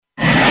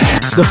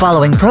The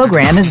following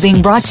program is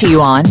being brought to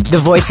you on the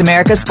Voice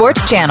America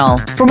Sports Channel.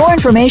 For more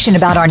information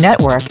about our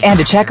network and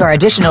to check our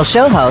additional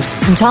show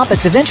hosts and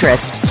topics of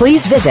interest,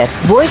 please visit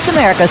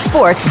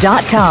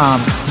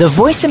voiceamericasports.com. The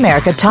Voice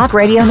America Talk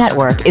Radio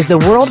Network is the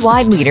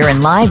worldwide leader in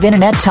live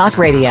Internet talk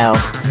radio.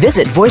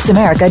 Visit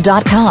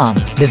voiceamerica.com.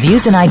 The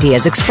views and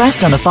ideas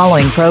expressed on the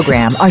following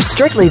program are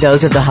strictly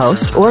those of the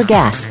host or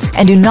guests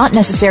and do not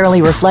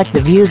necessarily reflect the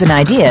views and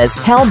ideas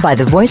held by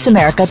the Voice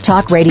America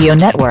Talk Radio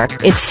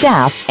Network, its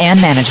staff, and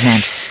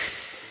management.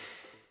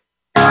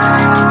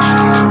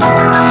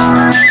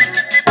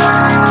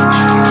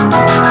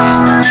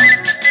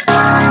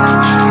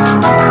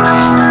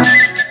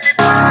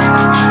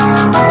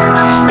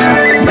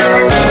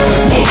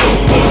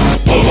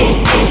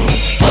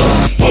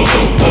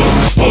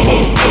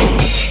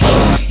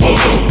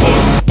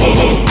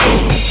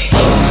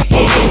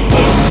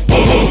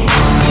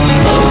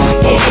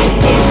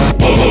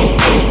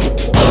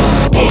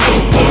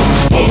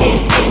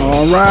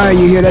 All right,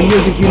 you hear that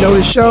music, you know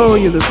the show.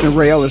 You're listening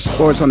to Ellis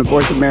Sports on the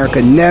Voice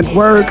America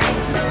Network.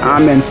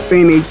 I'm in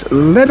Phoenix,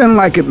 living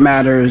like it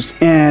matters.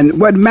 And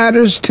what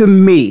matters to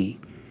me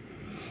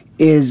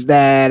is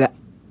that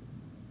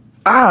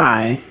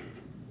I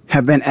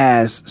have been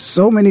asked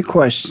so many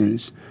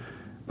questions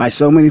by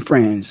so many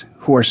friends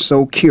who are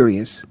so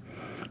curious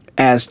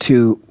as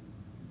to,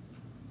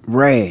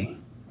 Ray,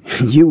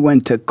 you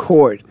went to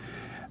court.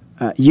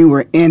 You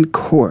were in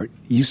court.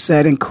 You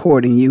sat in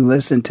court and you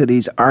listened to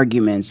these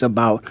arguments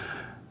about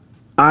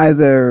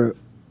either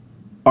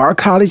are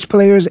college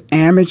players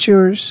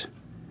amateurs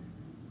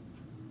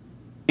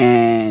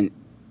and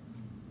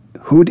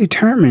who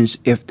determines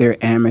if they're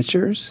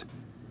amateurs.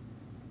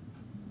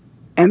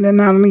 And then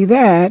not only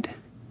that,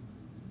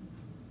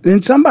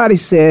 then somebody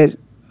said,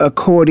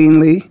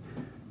 accordingly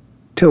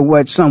to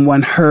what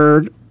someone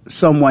heard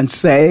someone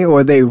say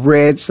or they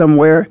read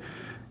somewhere,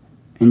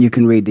 and you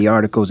can read the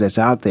articles that's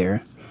out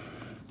there,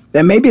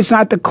 that maybe it's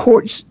not the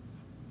court's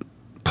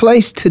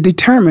place to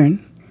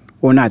determine,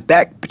 or not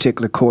that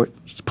particular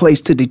court's place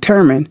to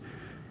determine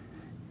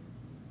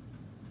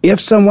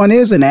if someone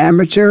is an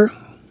amateur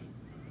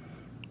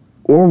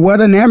or what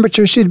an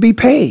amateur should be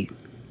paid.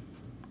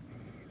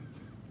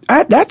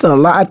 That's a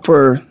lot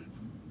for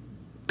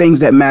things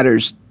that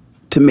matters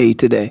to me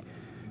today.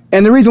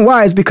 And the reason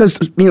why is because,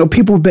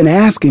 people have been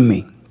asking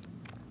me.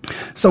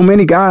 So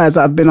many guys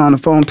I've been on the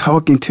phone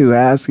talking to,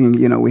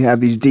 asking, we have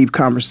these deep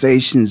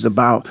conversations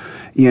about,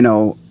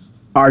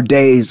 our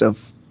days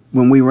of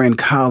when we were in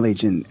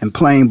college and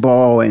playing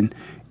ball and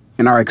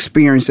our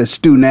experience as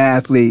student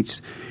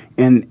athletes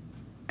and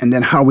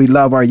then how we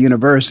love our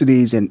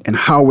universities and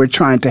how we're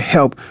trying to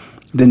help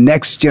the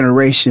next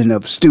generation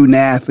of student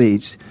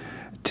athletes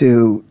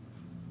to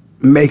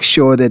make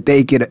sure that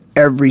they get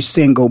every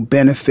single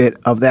benefit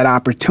of that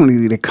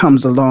opportunity that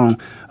comes along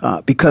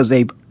because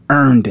they've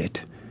earned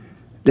it.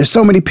 There's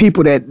so many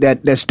people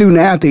that student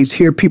athletes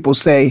hear people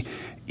say,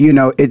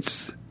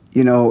 it's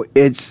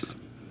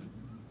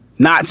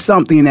not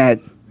something that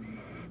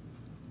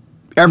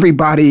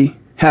everybody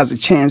has a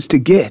chance to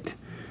get.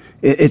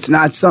 It's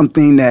not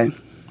something that,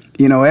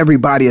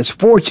 everybody is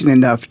fortunate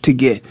enough to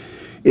get.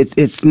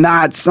 It's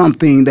not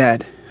something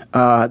that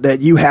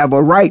that you have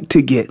a right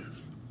to get.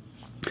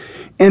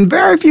 And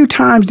very few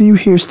times do you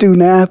hear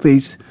student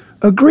athletes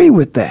agree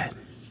with that.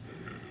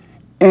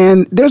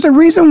 And there's a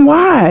reason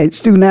why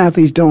student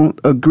athletes don't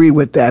agree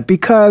with that,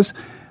 because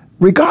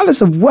regardless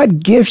of what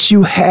gifts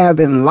you have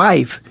in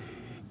life,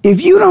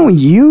 if you don't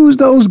use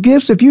those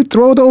gifts, if you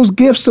throw those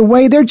gifts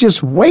away, they're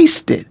just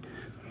wasted.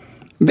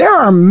 There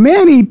are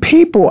many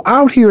people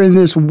out here in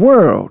this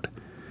world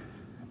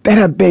that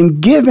have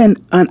been given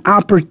an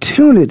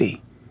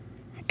opportunity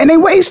and they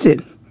waste it.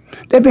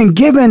 They've been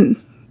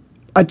given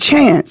a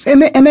chance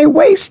and they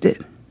waste it.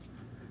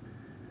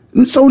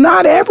 And so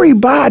not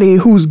everybody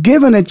who's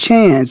given a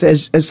chance,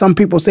 as some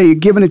people say, you're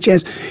given a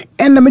chance.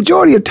 And the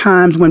majority of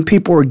times when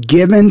people are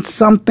given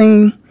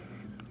something,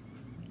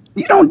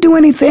 you don't do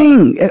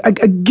anything. A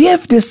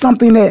gift is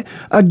something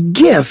a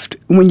gift,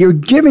 when you're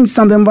giving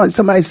something,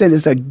 somebody said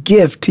it's a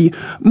gift to you.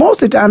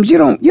 Most of the times you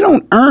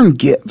don't earn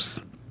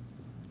gifts.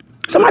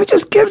 Somebody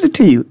just gives it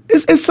to you.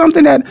 It's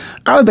something that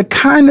out of the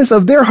kindness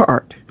of their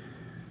heart.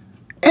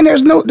 And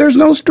there's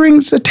no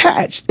strings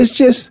attached. It's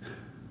just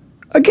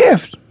a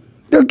gift.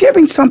 They're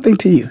giving something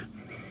to you.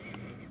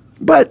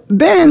 But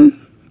then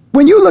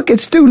when you look at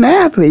student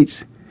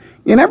athletes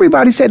and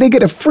everybody said they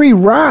get a free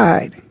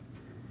ride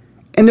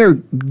and they're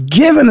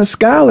given a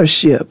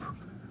scholarship,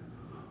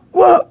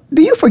 well,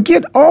 do you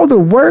forget all the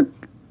work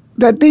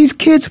that these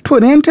kids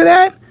put into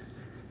that?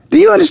 Do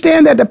you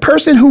understand that the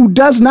person who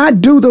does not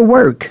do the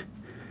work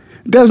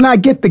does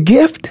not get the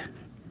gift?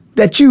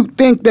 That you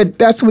think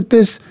that's what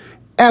this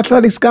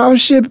athletic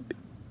scholarship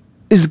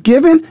is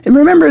given? And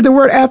remember, the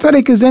word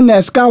athletic is in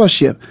that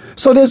scholarship.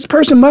 So this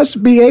person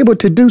must be able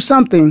to do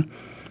something.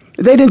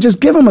 They didn't just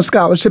give them a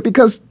scholarship,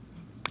 because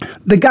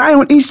the guy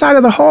on each side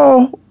of the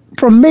hall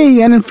from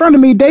me and in front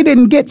of me, they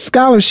didn't get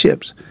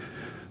scholarships.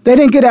 They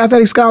didn't get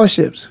athletic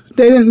scholarships.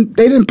 They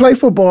didn't play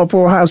football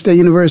for Ohio State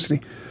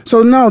University.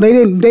 So no, they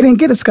didn't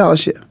get a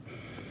scholarship.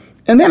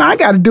 And then I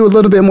got to do a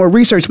little bit more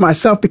research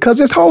myself, because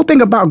this whole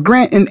thing about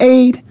grant and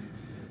aid,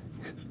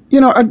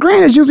 a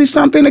grant is usually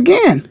something,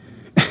 again,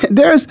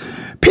 there's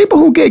people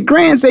who get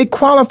grants, they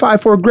qualify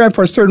for a grant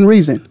for a certain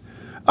reason.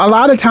 A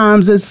lot of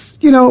times it's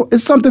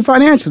something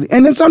financially.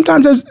 And then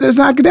sometimes there's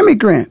an academic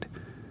grant.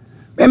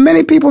 And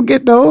many people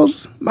get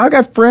those. I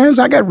got friends,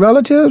 I got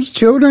relatives,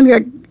 children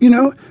that,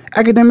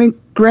 academic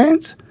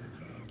grants.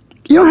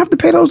 You don't have to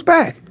pay those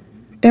back.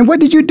 And what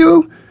did you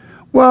do?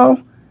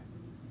 Well,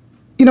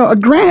 a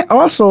grant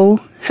also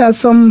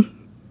has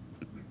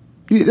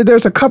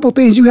there's a couple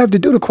things you have to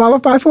do to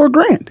qualify for a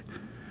grant.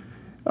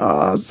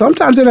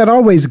 Sometimes they're not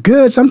always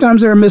good.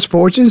 Sometimes they're a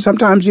misfortune.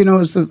 Sometimes,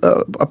 it's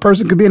a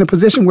person could be in a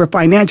position where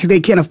financially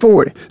they can't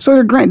afford it.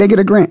 So they get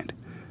a grant.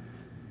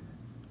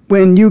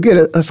 When you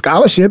get a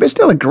scholarship, it's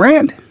still a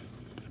grant.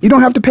 You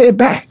don't have to pay it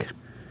back.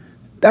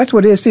 That's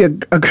what it is. See, a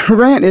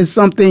grant is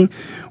something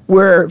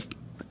where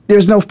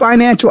there's no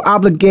financial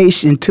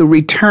obligation to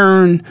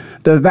return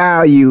the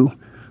value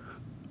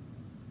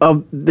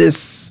of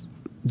this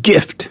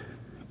gift,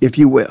 if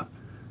you will.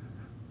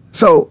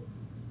 So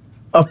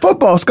a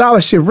football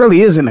scholarship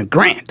really isn't a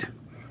grant,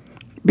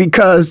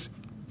 because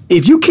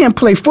if you can't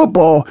play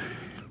football,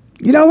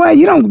 you know what?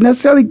 You don't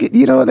necessarily get,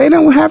 they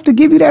don't have to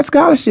give you that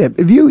scholarship.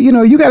 If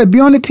you got to be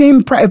on the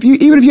team.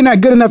 Even if you're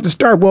not good enough to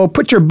start, well,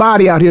 put your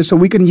body out here so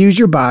we can use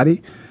your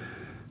body.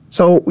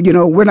 So,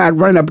 we're not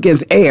running up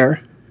against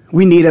air.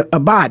 We need a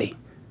body.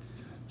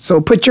 So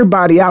put your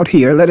body out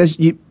here. Let us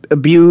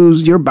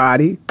abuse your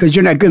body, because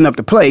you're not good enough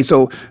to play.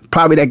 So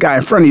probably that guy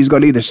in front of you is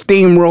going to either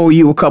steamroll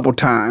you a couple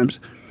times,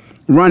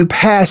 run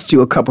past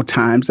you a couple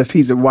times if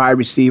he's a wide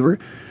receiver.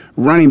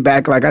 Running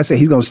back, like I said,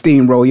 he's going to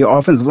steamroll you.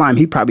 Offensive line,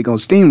 he's probably going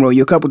to steamroll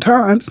you a couple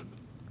times.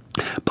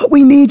 But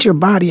we need your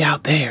body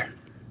out there.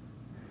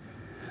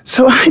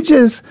 So I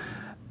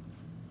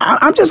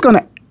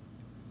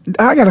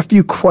got a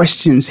few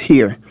questions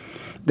here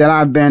that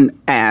I've been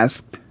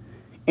asked.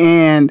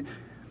 And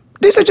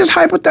these are just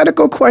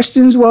hypothetical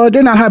questions. Well,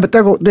 they're not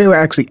hypothetical. They were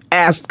actually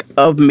asked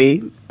of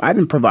me. I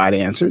didn't provide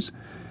answers.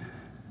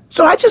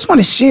 So I just want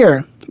to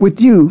share with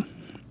you,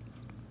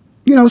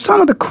 some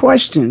of the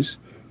questions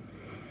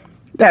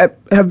that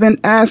have been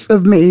asked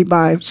of me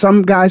by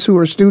some guys who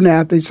are student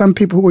athletes, some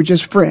people who are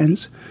just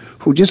friends,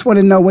 who just want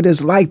to know what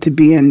it's like to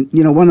be in,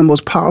 one of the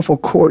most powerful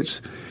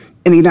courts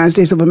in the United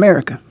States of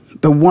America,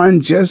 the one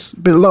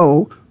just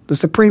below the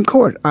Supreme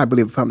Court, I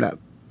believe, if I'm not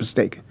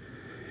mistaken.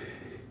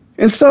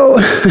 And so,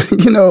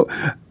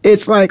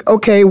 it's like,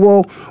 okay,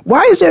 well,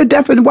 why is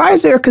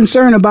there a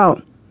concern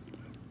about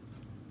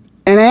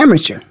an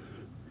amateur?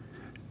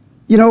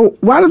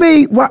 Why do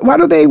they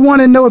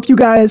want to know if you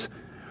guys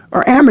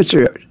are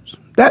amateurs?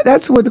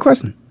 That's what the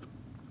question.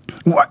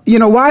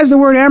 Why is the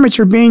word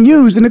amateur being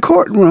used in the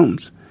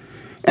courtrooms?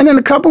 And then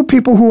a couple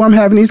people who I'm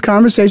having these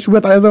conversations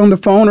with, either on the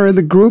phone or in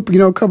the group,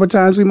 a couple of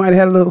times we might have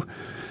had a little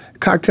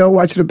cocktail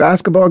watching a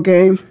basketball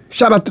game.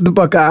 Shout out to the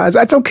Buckeyes.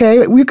 That's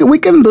okay. We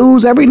can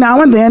lose every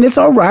now and then. It's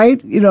all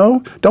right.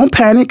 Don't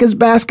panic. It's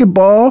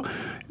basketball.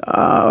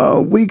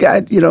 We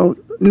got,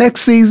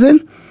 next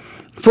season.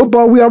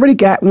 Football, we already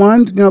got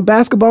one.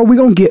 Basketball, we're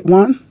going to get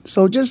one.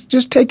 So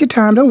just take your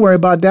time. Don't worry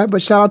about that.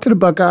 But shout out to the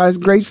Buckeyes.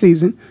 Great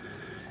season.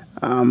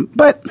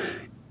 But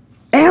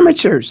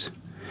amateurs.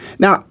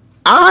 Now,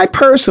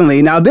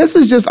 this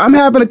is just, I'm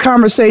having a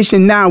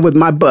conversation now with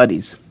my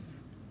buddies.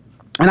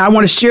 And I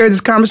want to share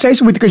this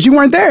conversation with you because you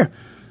weren't there.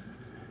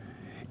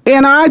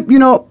 And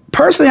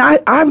personally,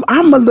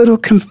 I'm a little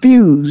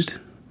confused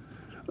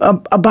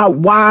about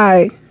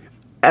why,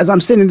 as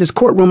I'm sitting in this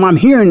courtroom, I'm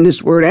hearing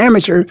this word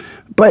amateur.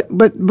 But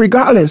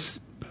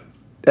regardless,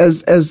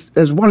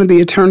 as one of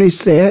the attorneys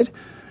said,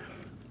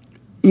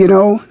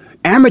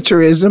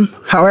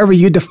 amateurism, however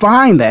you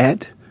define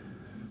that,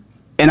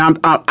 and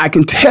I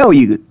can tell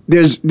you,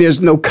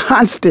 there's no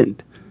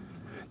constant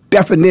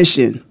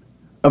definition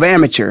of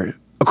amateur,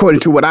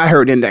 according to what I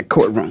heard in that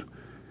courtroom.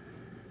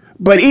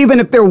 But even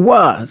if there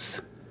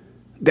was,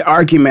 the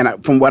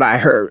argument from what I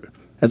heard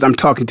as I'm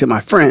talking to my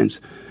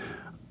friends,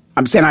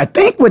 I'm saying I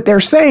think what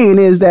they're saying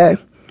is that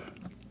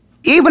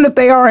even if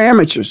they are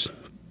amateurs,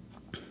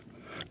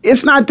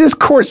 it's not this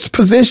court's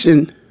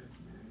position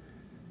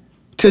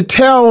to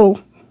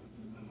tell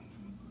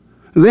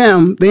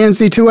them, the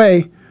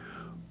NC2A,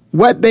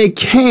 what they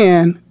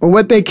can or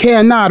what they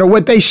cannot or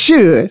what they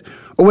should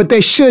or what they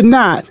should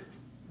not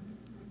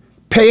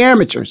pay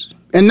amateurs,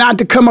 and not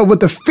to come up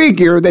with a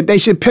figure that they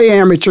should pay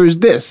amateurs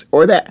this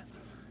or that.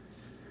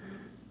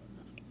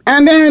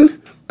 And then,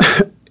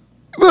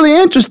 really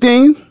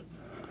interesting,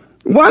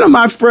 one of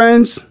my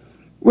friends,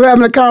 we're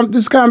having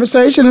this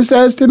conversation, and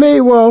says to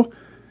me, well,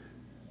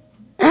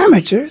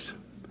 amateurs?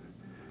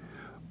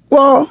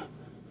 Well,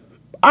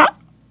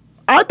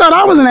 I thought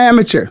I was an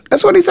amateur.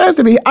 That's what he says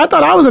to me. I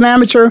thought I was an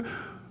amateur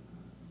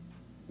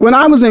when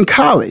I was in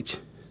college.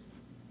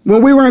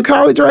 When we were in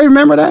college, right?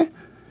 Remember that?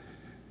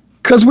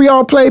 Because we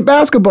all played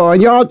basketball,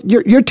 and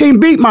your team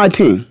beat my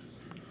team.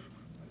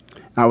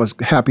 I was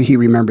happy he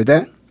remembered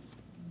that.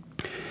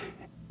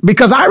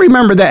 Because I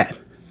remember that.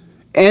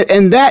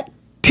 And that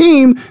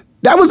team,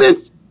 that was in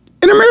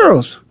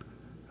intramurals.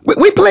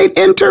 We played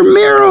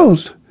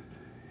intramurals.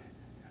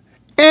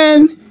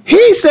 And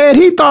he said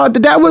he thought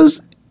that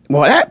was,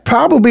 well, that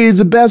probably is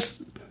the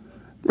best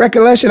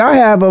recollection I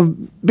have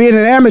of being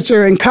an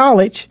amateur in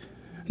college.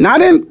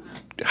 Not in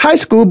high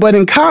school, but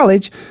in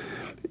college.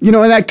 An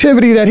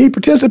activity that he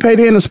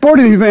participated in, a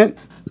sporting event,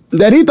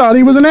 that he thought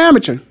he was an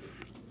amateur.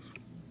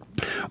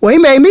 Well, he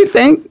made me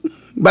think,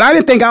 but I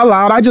didn't think out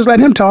loud. I just let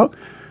him talk.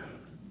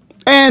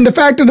 And the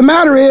fact of the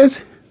matter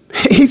is,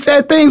 he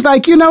said things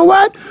like, you know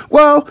what?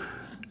 Well,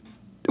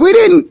 we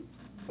didn't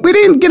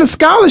get a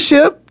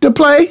scholarship to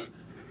play,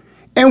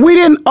 and we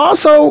didn't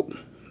also,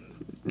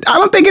 I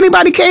don't think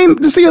anybody came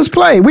to see us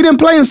play. We didn't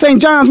play in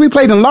St. John's. We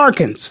played in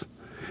Larkins.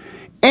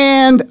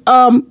 And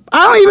I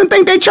don't even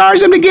think they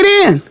charged them to get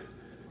in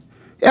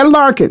at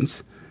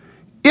Larkins,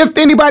 if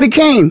anybody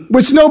came,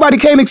 which nobody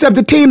came except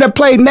the team that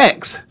played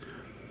next.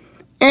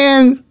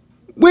 And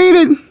we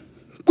didn't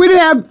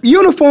have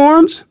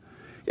uniforms.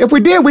 If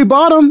we did, we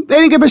bought them. They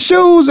didn't give us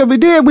shoes. If we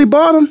did, we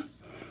bought them.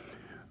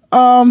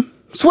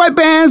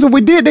 Sweatbands, if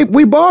we did,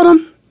 we bought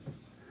them.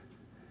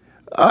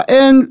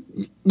 And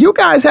you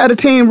guys had a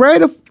team,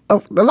 right?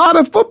 A lot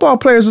of football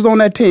players was on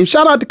that team.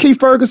 Shout out to Keith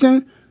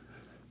Ferguson,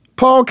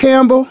 Paul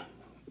Campbell,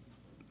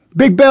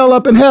 Big Bell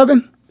up in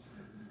heaven.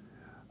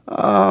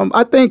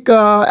 I think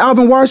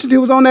Alvin Washington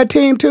was on that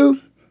team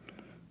too.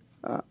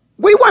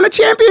 We won a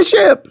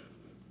championship.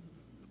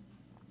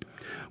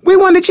 We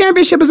won the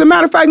championship. As a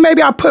matter of fact,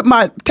 maybe I'll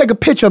take a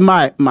picture of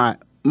my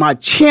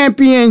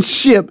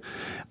championship.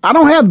 I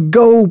don't have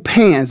gold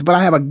pants, but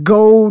I have a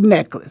gold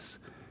necklace.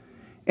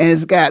 And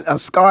it's got a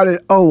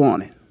scarlet O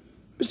on it.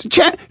 It's a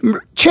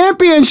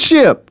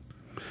championship.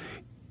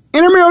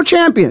 Intramural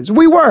champions.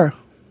 We were.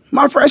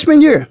 My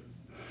freshman year.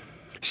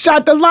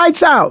 Shot the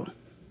lights out.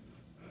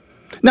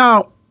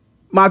 Now,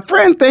 my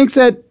friend thinks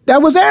that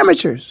was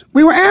amateurs.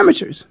 We were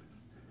amateurs.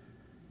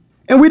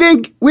 And we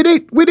didn't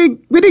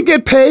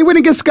get paid. We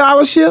didn't get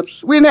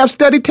scholarships. We didn't have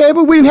study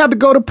table. We didn't have to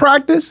go to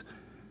practice.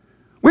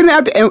 We didn't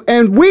have to,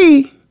 and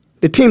we,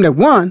 the team that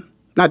won,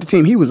 not the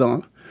team he was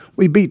on,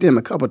 we beat them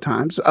a couple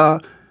times.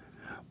 But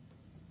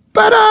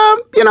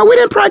we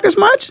didn't practice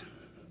much.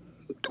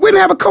 We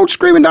didn't have a coach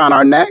screaming down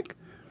our neck.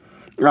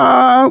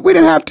 We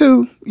didn't have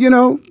to,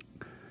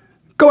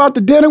 go out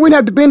to dinner. We didn't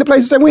have to be in the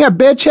place and say, we have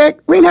bed check.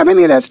 We didn't have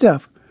any of that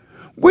stuff.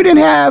 We didn't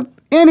have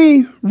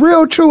any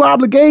real true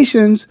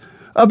obligations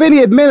of any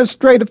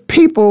administrative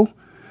people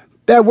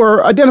that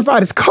were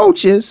identified as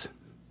coaches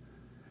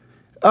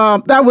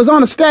that was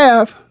on the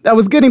staff, that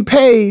was getting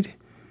paid,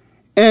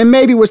 and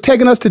maybe was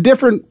taking us to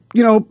different,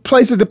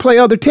 places to play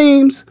other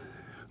teams.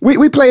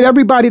 We played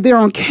everybody there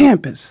on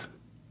campus.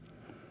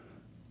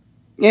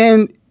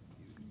 And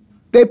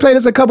they played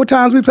us a couple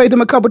times. We played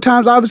them a couple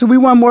times. Obviously, we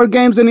won more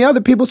games than the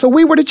other people, so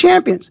we were the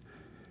champions.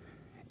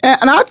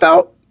 And I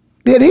felt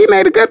that he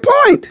made a good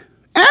point.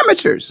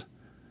 Amateurs.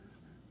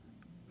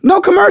 No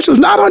commercials,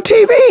 not on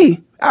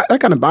TV. That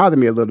kind of bothered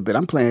me a little bit.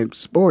 I'm playing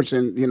sports,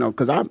 and,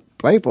 because I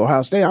play for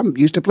Ohio State, I'm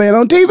used to playing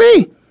on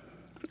TV.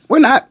 We're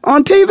not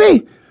on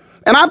TV.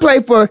 And I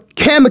play for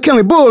Cam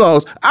McKinley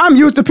Bulldogs. I'm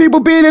used to people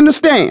being in the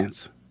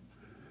stands.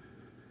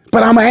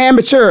 But I'm an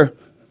amateur.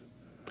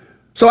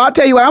 So I'll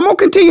tell you what, I'm going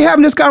to continue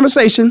having this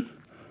conversation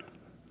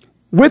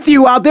with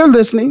you out there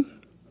listening.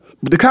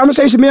 The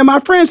conversation me and my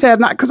friends had,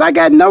 not because I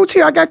got notes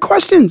here. I got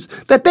questions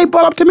that they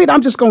brought up to me that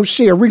I'm just going to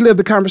share, relive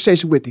the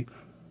conversation with you.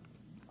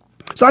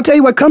 So I'll tell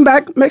you what, come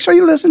back. Make sure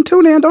you listen.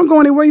 Tune in. Don't go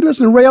anywhere. You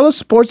listen to Ray Ellis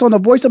Sports on the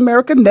Voice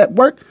America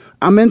Network.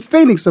 I'm in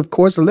Phoenix, of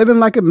course, living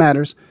like it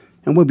matters.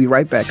 And we'll be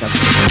right back.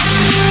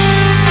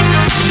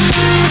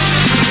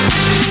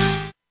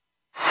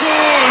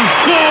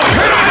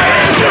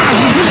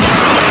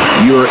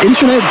 Your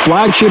internet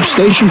flagship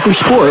station for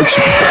sports.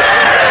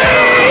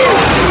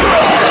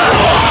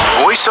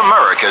 Voice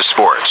America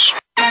Sports.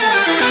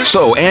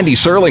 So Andy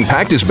Serling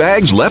packed his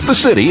bags, left the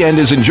city, and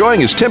is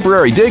enjoying his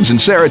temporary digs in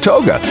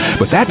Saratoga.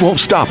 But that won't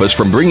stop us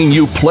from bringing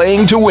you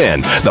Playing to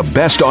Win, the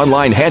best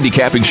online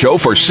handicapping show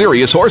for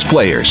serious horse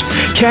players.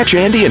 Catch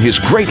Andy and his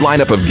great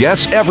lineup of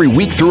guests every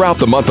week throughout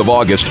the month of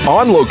August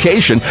on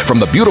location from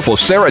the beautiful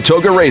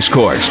Saratoga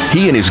Racecourse.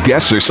 He and his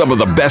guests are some of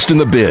the best in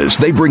the biz.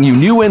 They bring you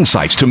new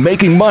insights to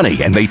making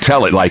money, and they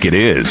tell it like it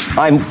is.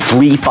 I'm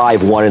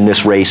 3-5-1 in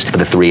this race, but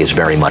the 3 is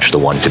very much the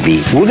one to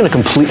beat. We're going to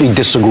completely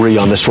disagree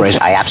on this race.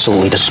 I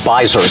absolutely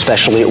despise her,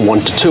 especially at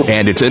 1-2.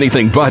 And it's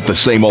anything but the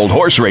same old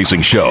horse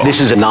racing show. This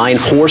is a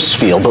 9-horse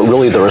field, but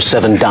really there are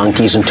 7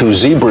 donkeys and 2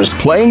 zebras.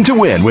 Playing to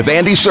Win with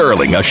Andy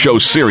Serling, a show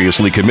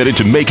seriously committed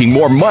to making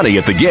more money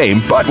at the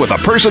game, but with a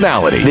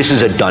personality. This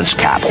is a dunce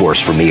cap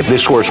horse for me. If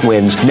this horse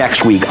wins,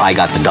 next week I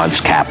got the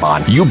dunce cap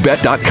on.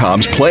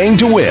 YouBet.com's Playing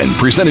to Win,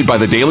 presented by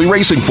the Daily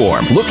Racing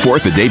Form. Look for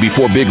it the day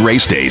before big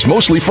race days,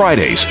 mostly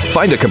Fridays.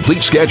 Find a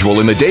complete schedule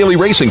in the Daily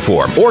Racing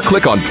Form or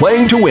click on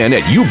Playing to Win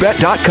at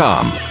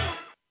YouBet.com.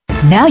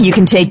 Now you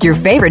can take your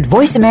favorite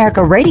Voice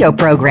America radio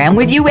program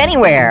with you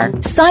anywhere.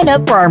 Sign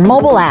up for our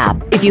mobile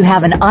app if you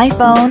have an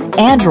iPhone,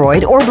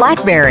 Android, or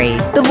BlackBerry.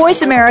 The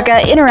Voice America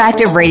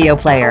Interactive Radio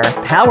Player,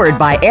 powered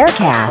by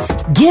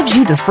Aircast, gives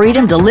you the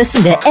freedom to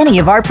listen to any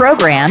of our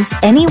programs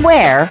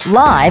anywhere,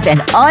 live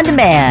and on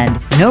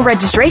demand. No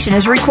registration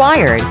is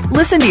required.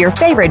 Listen to your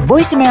favorite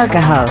Voice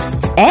America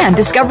hosts and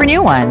discover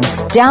new ones.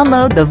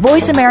 Download the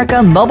Voice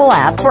America mobile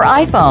app for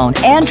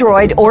iPhone,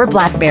 Android, or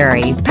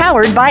BlackBerry,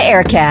 powered by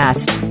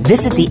Aircast.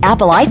 Visit the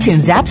Apple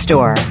iTunes App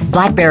Store,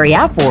 BlackBerry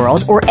App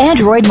World, or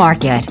Android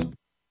Market.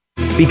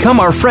 Become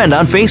our friend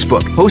on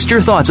Facebook. Post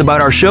your thoughts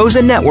about our shows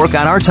and network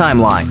on our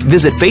timeline.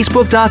 Visit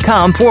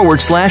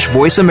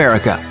Facebook.com/Voice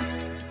America.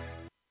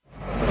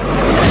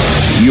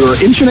 Your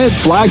internet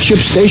flagship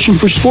station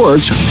for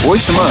sports,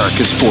 Voice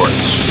America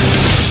Sports.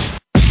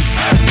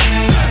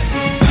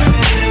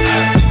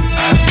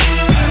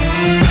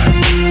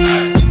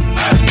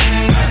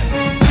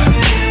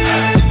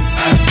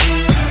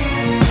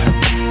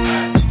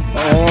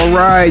 All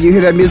right, you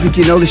hear that music,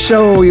 you know the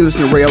show. You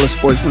listen to Ray Ellis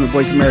Sports from the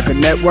Voice America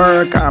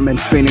Network. I'm in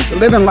Phoenix,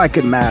 living like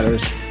it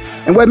matters.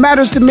 And what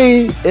matters to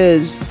me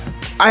is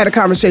I had a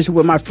conversation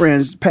with my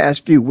friends the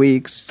past few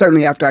weeks,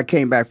 certainly after I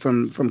came back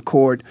from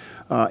court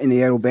in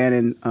the Ed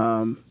O'Bannon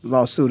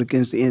lawsuit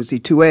against the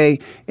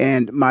NC2A,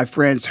 and my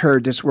friends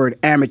heard this word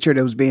amateur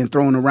that was being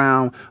thrown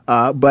around,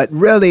 but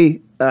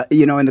really,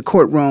 in the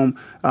courtroom,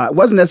 it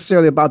wasn't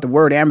necessarily about the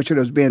word amateur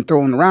that was being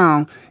thrown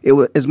around. It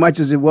was as much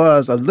as it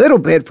was a little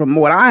bit, from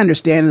what I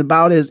understand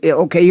about, is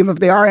okay. Even if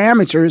they are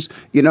amateurs,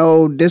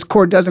 this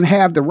court doesn't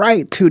have the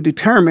right to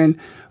determine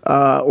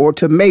or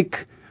to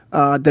make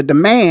the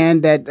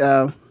demand that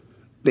the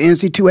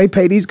NC2A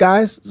pay these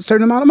guys a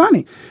certain amount of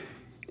money,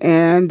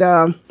 and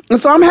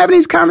so I'm having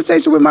these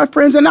conversations with my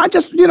friends, and I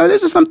just,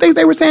 this is some things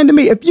they were saying to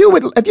me. If you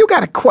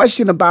got a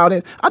question about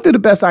it, I'll do the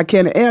best I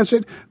can to answer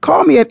it.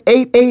 Call me at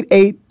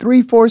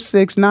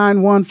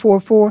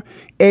 888-346-9144,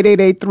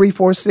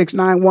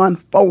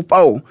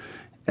 888-346-9144,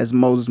 as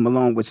Moses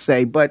Malone would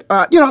say. But,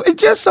 it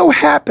just so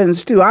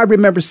happens, too, I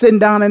remember sitting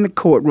down in the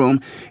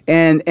courtroom,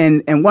 and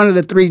one of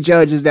the three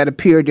judges that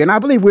appeared there, and I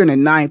believe we're in the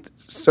Ninth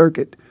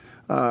Circuit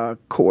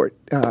court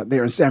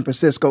there in San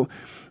Francisco.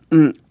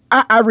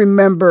 I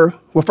remember,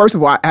 well, first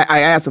of all, I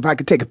asked if I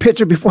could take a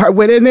picture before I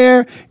went in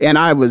there, and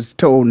I was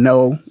told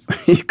no,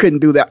 you couldn't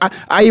do that.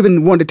 I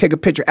even wanted to take a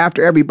picture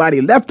after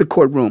everybody left the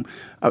courtroom.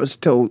 I was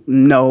told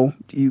no,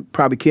 you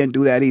probably can't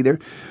do that either.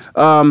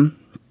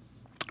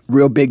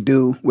 Real big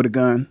dude with a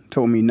gun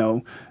told me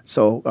no,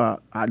 so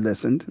I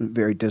listened,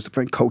 very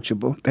disciplined,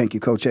 coachable. Thank you,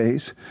 Coach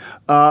Hayes.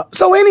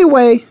 So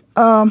anyway,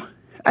 in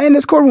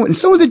this courtroom, as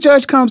soon as the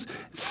judge comes,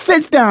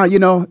 sits down,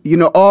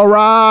 all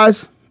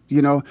rise,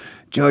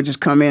 judges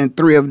come in,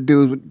 three of the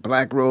dudes with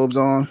black robes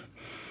on,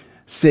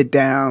 sit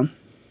down,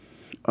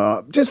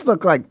 just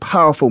look like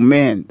powerful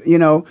men,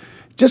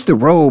 Just the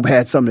robe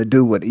had something to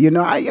do with it,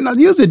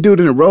 Usually the dude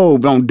in the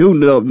robe don't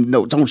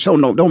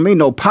mean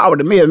no power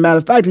to me. As a matter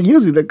of fact,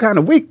 usually they're kind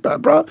of weak,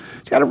 bro.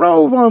 She got a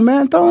robe on,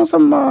 man. Throw on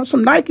some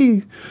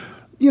Nike,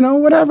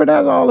 whatever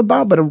that's all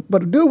about. But a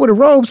dude with a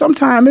robe,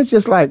 sometimes it's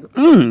just like,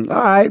 all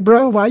right,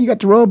 bro. Why you got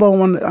the robe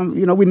on?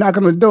 We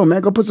knocking on the door, man.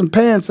 Go put some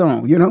pants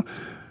on,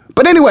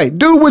 But anyway, three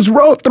dudes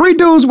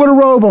with a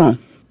robe on.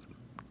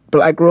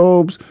 Black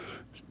robes,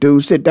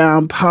 dudes sit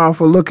down,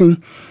 powerful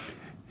looking.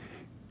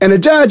 And the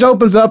judge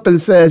opens up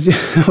and says,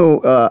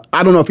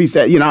 I don't know if he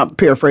said, I'm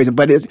paraphrasing,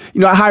 but it's,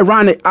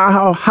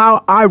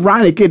 how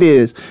ironic it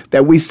is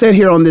that we sit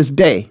here on this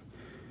day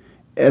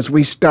as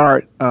we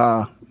start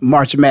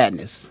March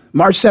Madness.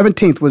 March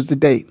 17th was the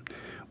date.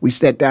 We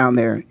sat down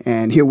there,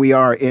 and here we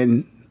are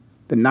in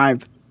the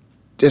 9th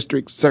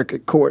District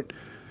Circuit Court,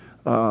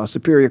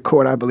 Superior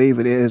Court, I believe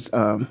it is,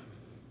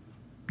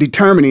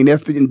 determining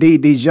if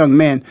indeed these young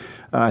men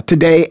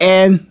today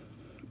and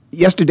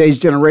yesterday's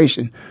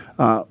generation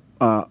are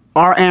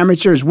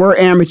amateurs, were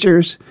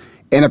amateurs,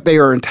 and if they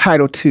are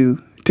entitled to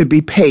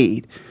be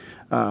paid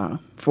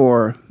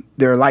for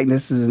their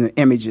likenesses and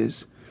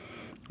images,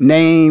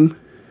 name,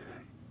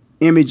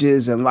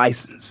 images, and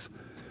license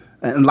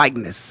and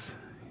likeness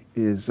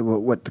is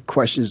what the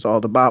question is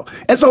all about.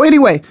 And so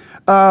anyway,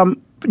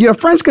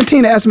 friends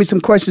continue to ask me some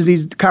questions,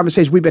 these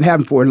conversations we've been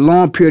having for a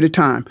long period of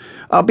time.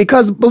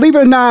 Because believe it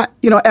or not,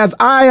 as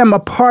I am a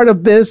part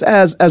of this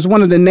as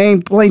one of the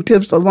named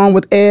plaintiffs along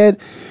with Ed,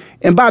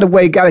 and by the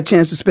way, got a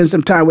chance to spend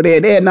some time with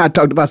Ed. Ed and I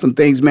talked about some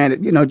things, man,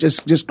 that,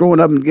 just growing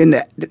up and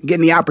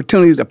getting the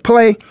opportunity to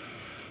play,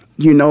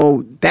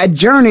 that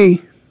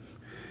journey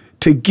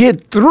to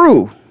get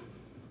through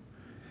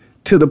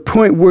to the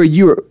point where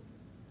you're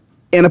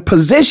in a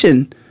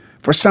position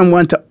for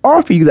someone to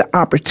offer you the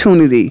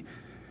opportunity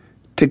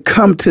to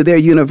come to their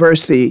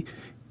university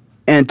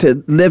and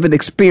to live an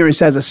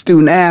experience as a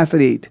student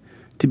athlete,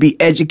 to be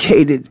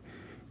educated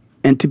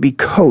and to be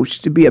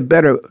coached, to be a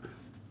better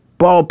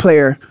ball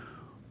player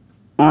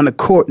on the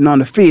court and on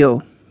the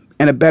field,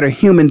 and a better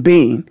human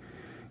being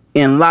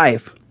in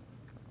life.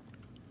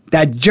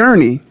 That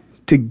journey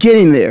to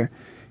getting there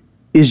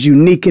is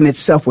unique in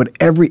itself with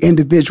every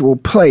individual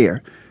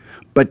player.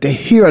 But to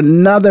hear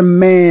another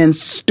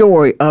man's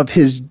story of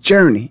his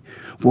journey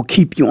will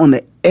keep you on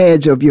the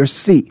edge of your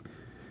seat,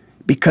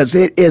 because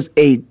it is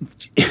is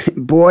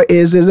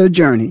it a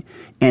journey,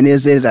 and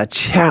is it a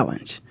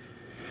challenge.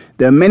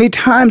 There are many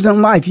times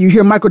in life, you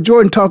hear Michael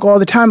Jordan talk all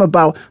the time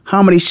about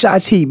how many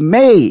shots he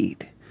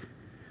made,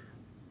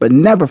 but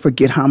never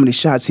forget how many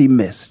shots he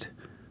missed,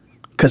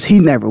 because he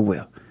never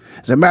will.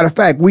 As a matter of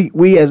fact,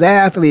 we as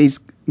athletes,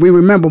 we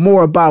remember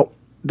more about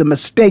the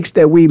mistakes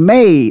that we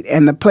made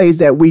and the plays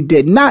that we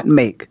did not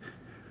make,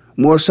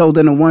 more so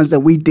than the ones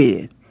that we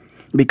did,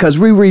 because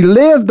we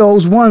relive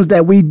those ones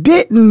that we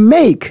didn't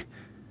make,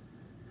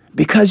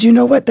 because you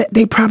know what?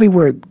 They probably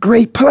were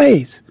great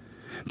plays.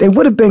 They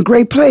would have been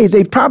great plays.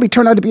 They probably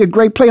turned out to be a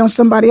great play on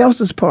somebody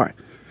else's part.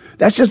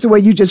 That's just the way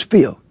you just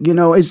feel. You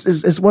know,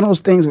 it's one of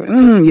those things where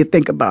you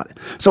think about it.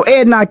 So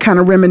Ed and I kind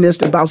of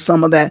reminisced about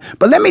some of that.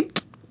 But let me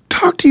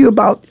talk to you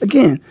about,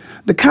 again,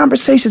 the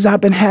conversations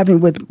I've been having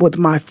with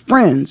my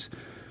friends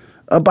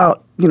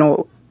about,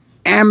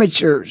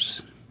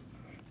 amateurs.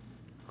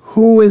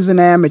 Who is an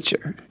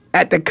amateur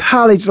at the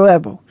college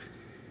level?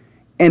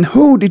 And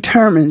who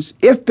determines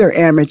if they're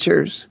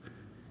amateurs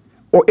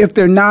or if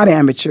they're not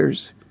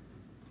amateurs?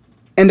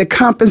 And the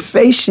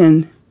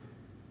compensation,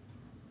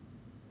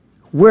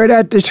 where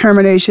that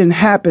determination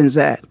happens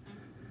at.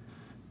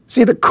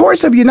 See, the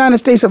courts of the United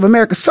States of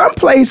America,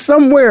 someplace,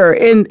 somewhere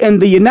in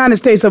the United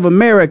States of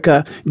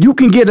America, you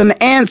can get an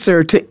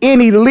answer to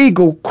any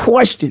legal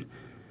question.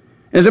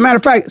 As a matter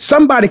of fact,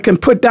 somebody can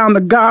put down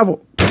the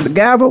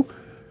gavel,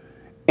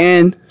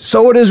 and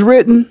so it is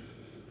written,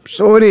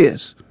 so it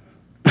is.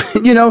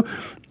 The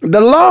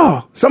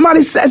law,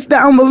 somebody sets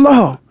down the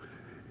law.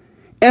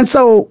 And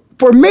so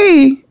for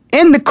me,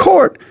 in the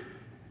court,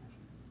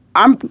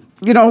 I'm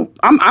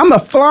a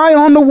fly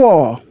on the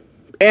wall.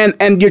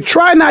 And you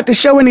try not to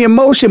show any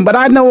emotion, but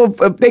I know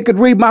if they could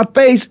read my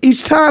face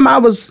each time I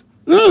was,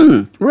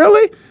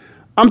 really?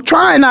 I'm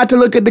trying not to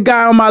look at the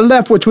guy on my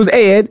left, which was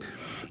Ed,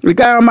 the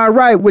guy on my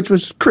right, which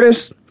was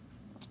Chris,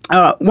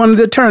 one of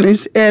the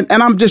attorneys, and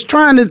I'm just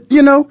trying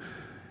to,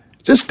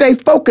 just stay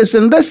focused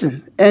and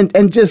listen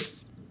and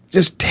just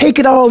take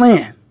it all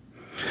in.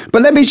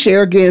 But let me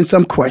share again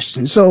some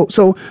questions. So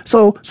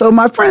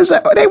my friends,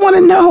 they want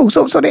to know.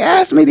 So they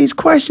ask me these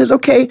questions.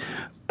 Okay,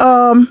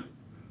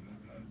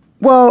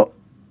 well,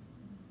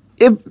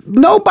 if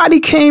nobody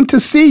came to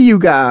see you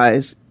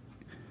guys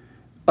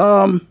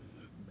at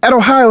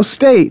Ohio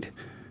State,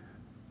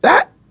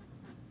 that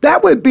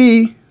would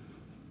be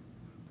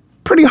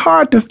pretty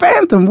hard to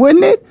fathom,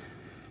 wouldn't it?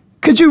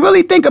 Could you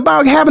really think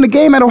about having a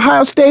game at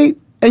Ohio State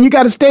and you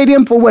got a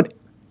stadium for what,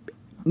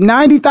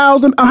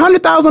 90,000,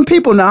 100,000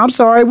 people now? I'm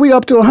sorry, we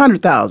up to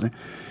 100,000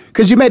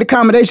 because you made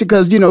accommodation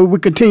because, we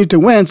continued to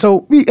win.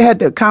 So we had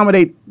to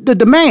accommodate the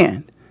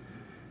demand.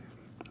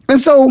 And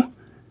so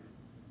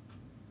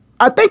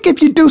I think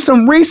if you do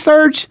some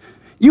research,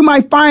 you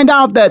might find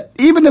out that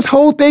even this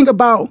whole thing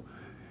about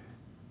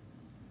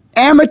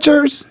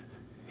amateurs,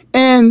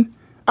 and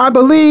I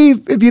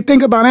believe if you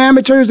think about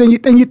amateurs and you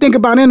think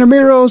about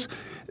intramurals,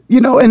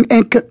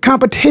 and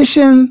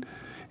competition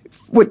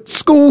with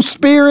school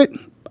spirit,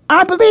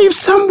 I believe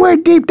somewhere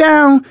deep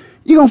down,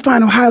 you're going to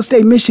find Ohio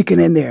State, Michigan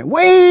in there.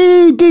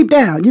 Way deep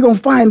down, you're going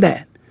to find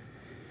that.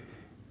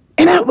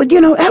 And that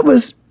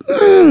was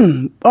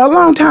a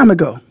long time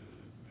ago.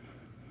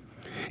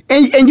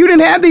 And you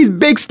didn't have these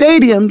big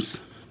stadiums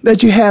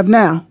that you have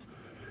now.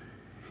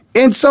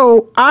 And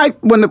so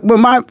when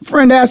my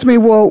friend asked me,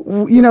 well,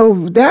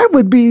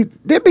 there'd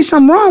be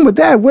something wrong with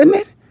that, wouldn't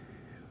it?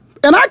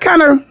 And I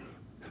kind of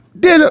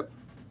did a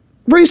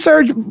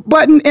research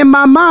button in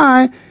my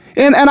mind.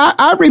 And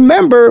I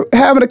remember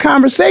having a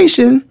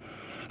conversation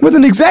with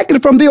an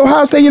executive from The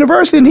Ohio State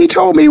University, and he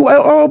told me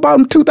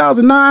about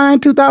 2009,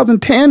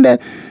 2010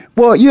 that,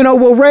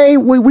 Ray,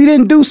 we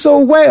didn't do so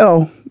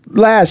well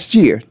last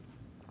year.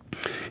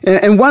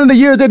 And one of the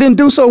years they didn't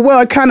do so well,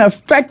 it kind of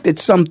affected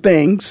some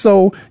things.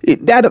 So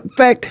that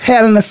effect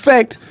had an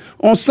effect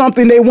on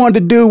something they wanted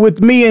to do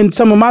with me and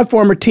some of my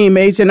former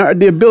teammates, and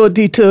the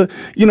ability to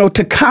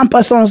comp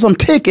us on some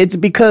tickets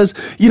because,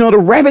 the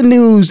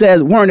revenues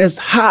weren't as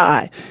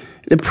high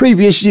the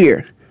previous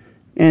year.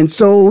 And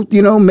so,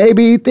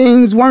 maybe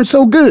things weren't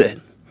so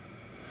good.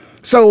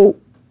 So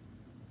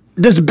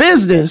this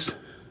business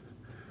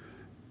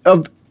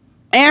of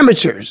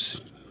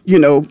amateurs,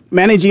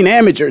 managing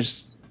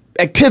amateurs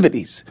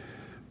activities,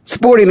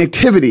 sporting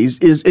activities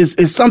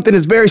is something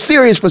that's very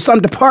serious for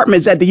some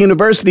departments at the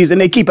universities, and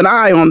they keep an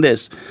eye on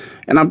this.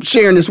 And I'm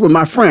sharing this with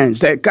my friends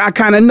that I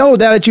kind of know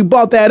that you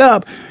brought that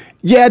up.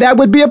 Yeah, that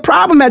would be a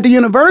problem at the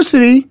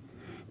university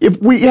if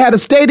we had a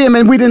stadium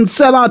and we didn't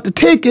sell out the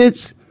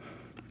tickets,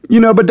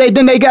 but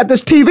then they got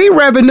this TV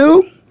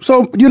revenue.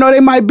 So,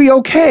 they might be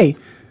okay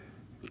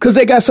because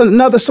they got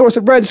another source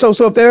of revenue.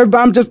 So if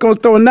I'm just going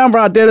to throw a number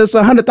out there, there's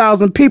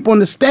 100,000 people in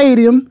the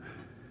stadium.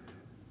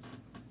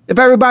 If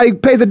everybody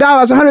pays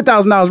 $1, it's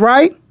 $100,000,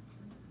 right?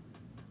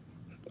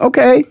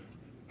 Okay.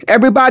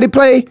 Everybody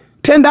play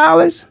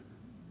 $10.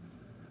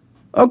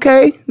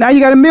 Okay. Now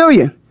you got $1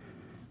 million.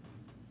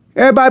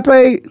 Everybody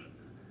play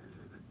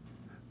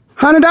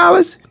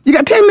 $100, you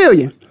got $10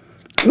 million.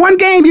 One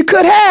game you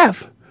could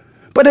have,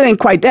 but it ain't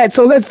quite that.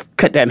 So let's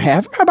cut that in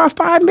half. About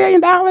 $5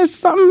 million,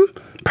 something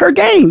per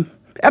game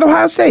at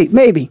Ohio State,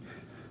 maybe.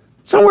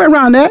 Somewhere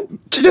around that,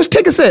 just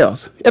ticket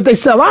sales, if they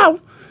sell out.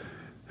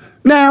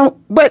 Now,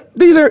 but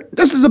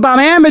this is about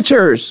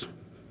amateurs.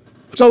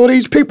 So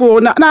these people,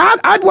 what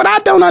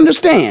I don't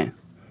understand.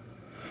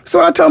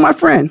 So I told my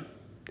friend,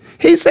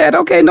 he said,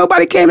 okay,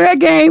 nobody came to that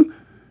game.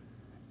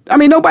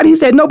 He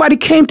said nobody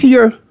came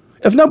to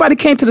if nobody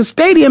came to the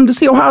stadium to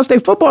see Ohio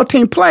State football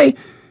team play,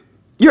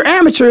 you're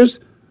amateurs.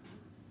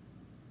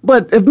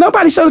 But if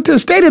nobody showed up to the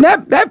stadium,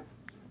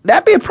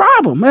 that'd be a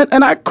problem.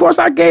 And of course,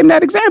 I gave him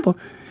that example.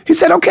 He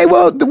said, okay,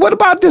 well, what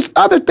about this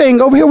other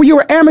thing over here where you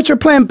were amateur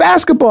playing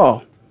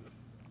basketball?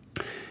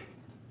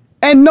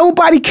 And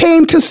nobody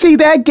came to see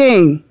that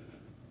game.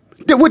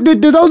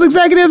 Did those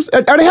executives,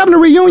 are they having a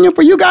reunion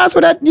for you guys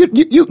for that?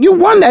 You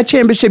won that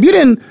championship. You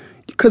didn't,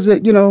 because,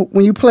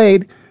 when you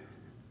played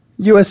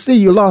USC,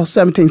 you lost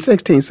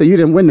 17-16, so you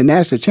didn't win the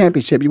national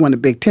championship. You won the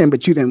Big Ten,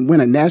 but you didn't win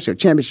a national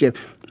championship.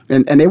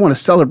 And they want to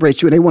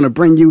celebrate you, and they want to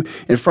bring you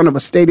in front of a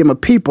stadium of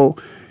people,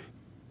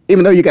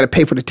 even though you got to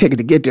pay for the ticket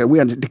to get there.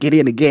 To get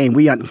in the game.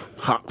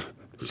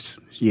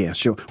 Yeah,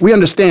 sure. We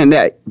understand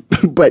that,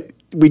 but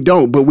we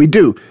don't, but we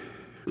do.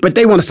 But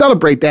they want to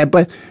celebrate that.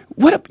 But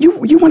what if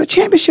you won a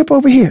championship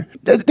over here?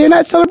 They're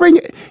not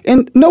celebrating,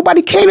 and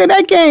nobody came to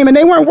that game, and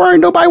they weren't worried.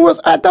 Nobody was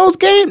at those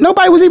games.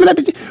 Nobody was even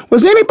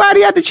was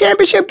anybody at the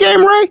championship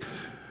game, Ray?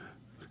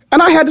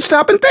 And I had to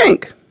stop and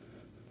think.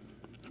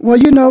 Well,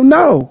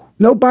 no.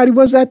 Nobody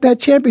was at that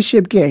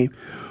championship game.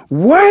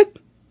 What?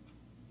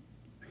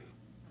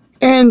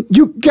 And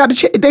you got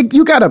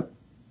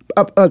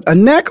a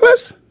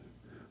necklace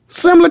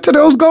similar to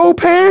those gold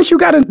pants. You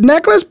got a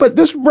necklace, but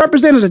this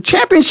represented a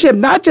championship,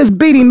 not just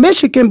beating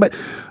Michigan, but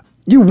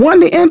you won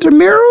the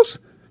intramurals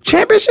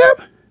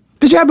championship.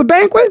 Did you have a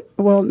banquet?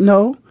 Well,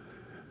 no,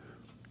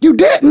 you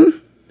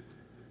didn't.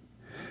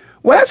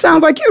 Well, that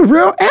sounds like you're a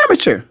real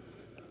amateur.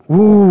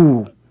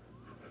 Ooh,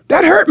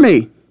 that hurt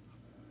me.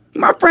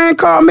 My friend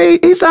called me.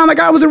 He sounded like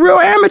I was a real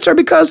amateur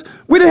because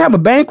we didn't have a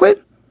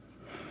banquet.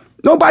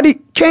 Nobody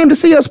came to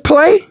see us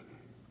play,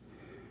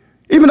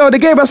 even though they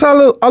gave us a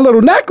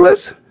little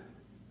necklace.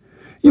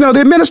 The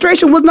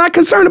administration was not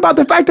concerned about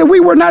the fact that we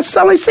were not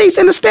selling seats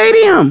in the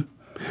stadium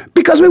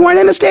because we weren't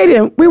in the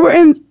stadium. We were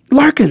in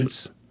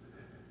Larkins.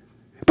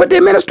 But the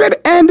administrator,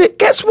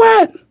 guess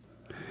what?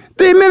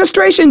 The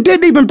administration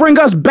didn't even bring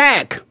us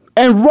back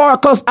and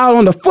walk us out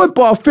on the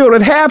football field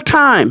at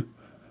halftime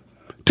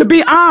to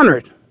be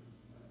honored.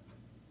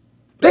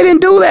 They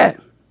didn't do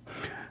that.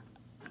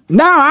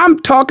 Now I'm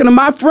talking to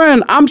my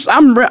friend. I'm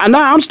starting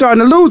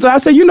to lose it. I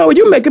said,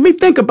 you're making me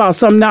think about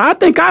something now. I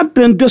think I've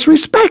been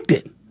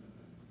disrespected.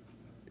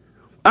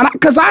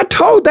 Because I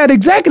told that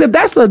executive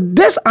that's a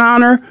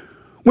dishonor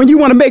when you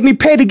want to make me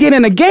pay to get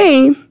in a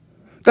game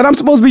that I'm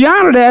supposed to be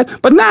honored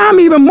at. But now I'm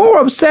even more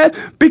upset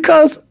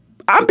because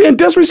I'm being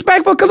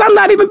disrespectful because I'm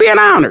not even being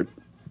honored.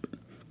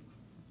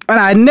 And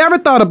I never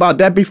thought about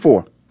that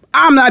before.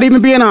 I'm not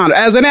even being honored.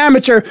 As an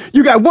amateur,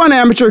 you got one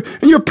amateur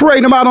and you're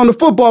parading them out on the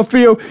football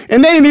field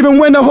and they didn't even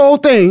win the whole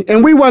thing.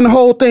 And we won the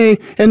whole thing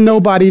and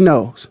nobody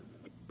knows.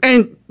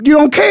 And you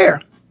don't care.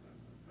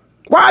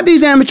 Why are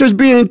these amateurs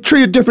being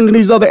treated different than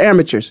these other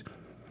amateurs?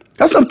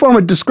 That's some form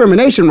of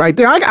discrimination right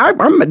there. I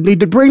need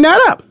to bring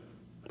that up.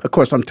 Of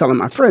course, I'm telling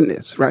my friend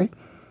this, right?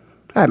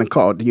 I haven't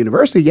called the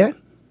university yet.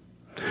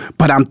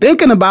 But I'm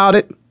thinking about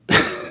it.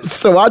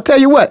 So I'll tell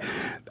you what.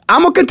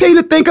 I'm going to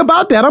continue to think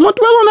about that. I'm going to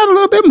dwell on that a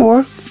little bit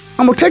more.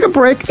 I'm going to take a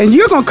break, and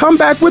you're going to come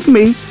back with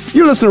me.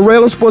 You're listening to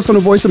Rail Sports on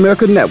the Voice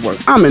America Network.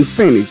 I'm in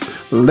Phoenix,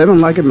 living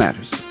like it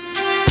matters.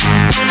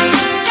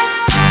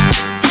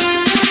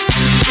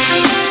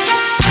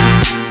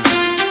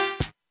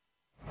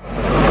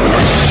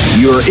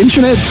 Your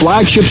internet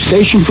flagship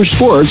station for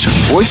sports,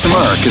 Voice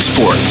America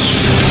Sports.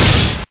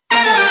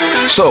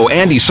 So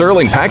Andy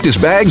Serling packed his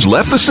bags,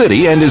 left the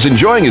city, and is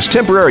enjoying his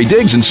temporary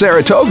digs in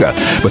Saratoga.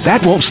 But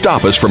that won't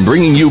stop us from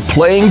bringing you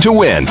Playing to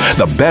Win,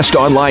 the best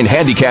online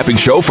handicapping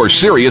show for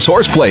serious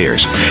horse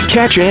players.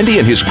 Catch Andy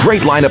and his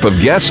great lineup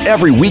of guests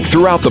every week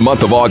throughout the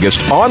month of August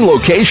on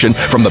location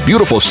from the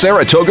beautiful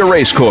Saratoga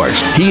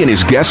Racecourse. He and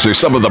his guests are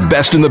some of the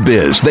best in the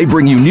biz. They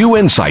bring you new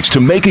insights to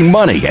making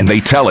money, and they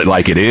tell it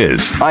like it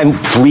is. I'm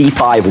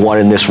 3-5-1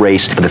 in this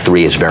race, but the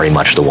 3 is very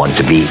much the one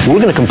to beat. We're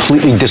going to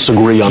completely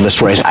disagree on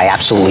this race. I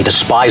absolutely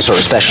despise her,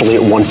 especially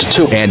at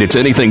 1-2. And it's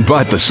anything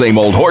but the same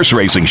old horse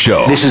racing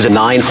show. This is a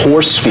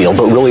 9-horse field,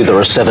 but really there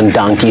are 7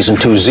 donkeys and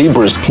 2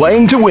 zebras.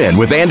 Playing to Win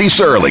with Andy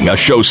Serling, a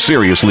show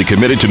seriously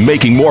committed to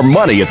making more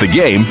money at the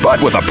game,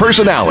 but with a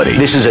personality.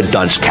 This is a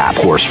dunce cap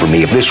horse for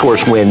me. If this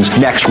horse wins,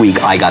 next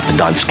week I got the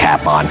dunce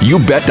cap on.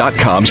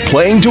 YouBet.com's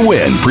Playing to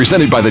Win,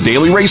 presented by the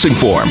Daily Racing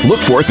Form.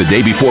 Look for it the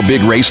day before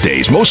big race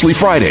days, mostly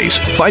Fridays.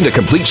 Find a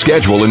complete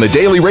schedule in the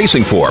Daily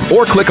Racing Form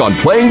or click on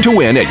Playing to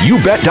Win at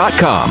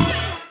YouBet.com.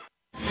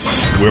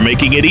 We're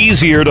making it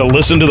easier to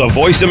listen to the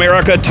Voice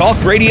America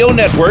Talk Radio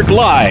Network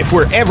live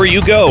wherever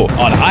you go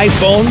on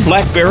iPhone,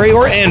 BlackBerry,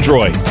 or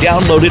Android.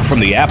 Download it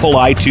from the Apple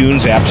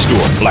iTunes App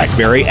Store,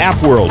 BlackBerry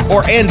App World,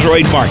 or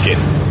Android Market.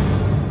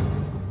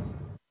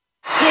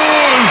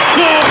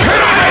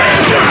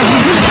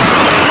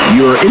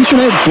 Your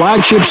internet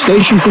flagship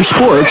station for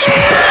sports.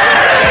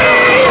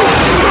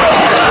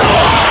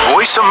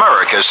 Voice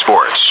America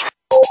Sports.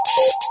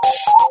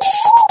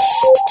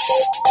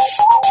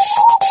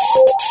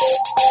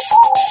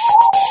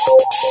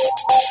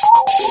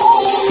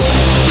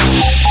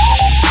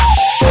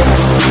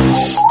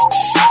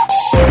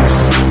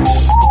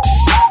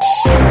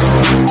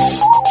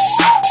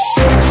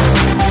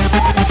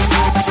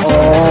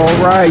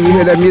 All right, you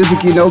hear that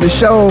music, you know the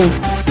show.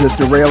 It's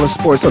the Rail of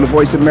Sports on the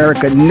Voice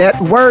America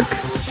Network.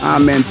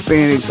 I'm in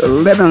Phoenix,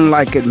 living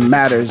like it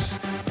matters.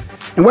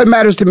 And what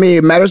matters to me?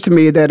 It matters to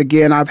me that,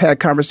 again, I've had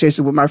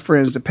conversations with my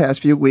friends the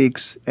past few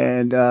weeks,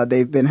 and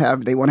they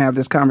want to have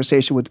this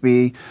conversation with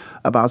me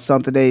about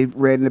something they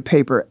read in the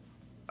paper.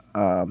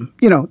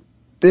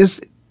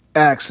 This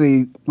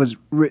actually was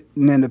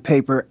written in the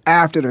paper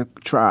after the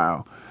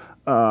trial,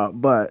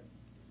 but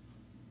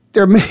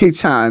there are many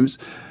times,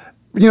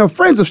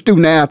 friends of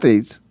student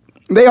athletes,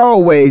 they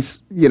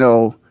always,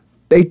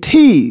 they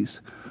tease.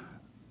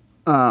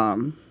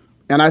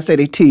 And I say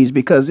they tease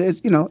because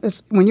it's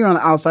when you're on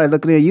the outside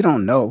looking in, you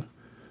don't know.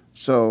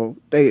 So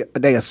they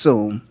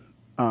assume.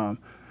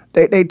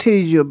 They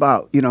tease you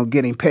about,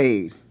 getting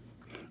paid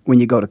when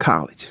you go to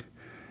college.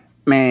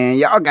 Man,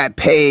 y'all got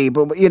paid,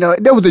 but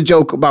there was a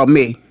joke about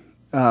me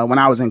when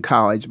I was in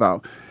college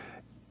about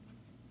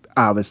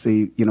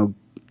obviously,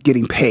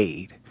 getting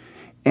paid.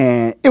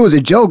 And it was a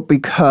joke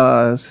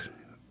because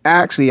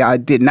actually I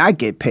did not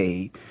get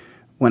paid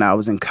when I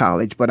was in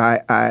college, but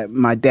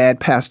my dad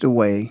passed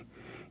away,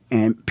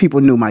 and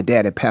people knew my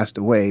dad had passed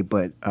away,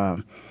 but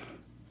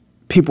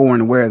people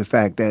weren't aware of the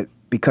fact that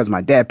because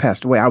my dad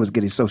passed away, I was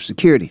getting Social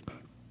Security.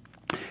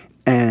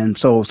 And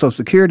so Social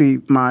Security,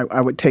 I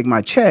would take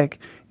my check,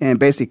 and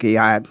basically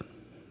I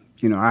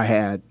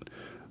had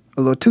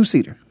a little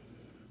two-seater.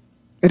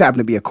 It happened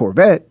to be a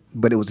Corvette,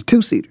 but it was a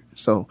two-seater.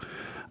 So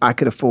I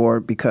could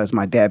afford, because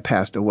my dad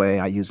passed away,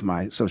 I used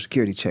my Social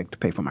Security check to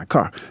pay for my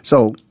car.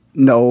 So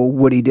no,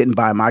 Woody didn't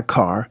buy my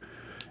car,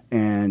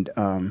 and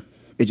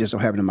it just so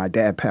happened that my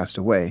dad passed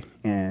away,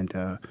 and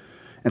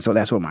so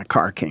that's where my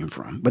car came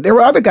from. But there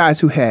were other guys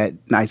who had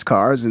nice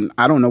cars, and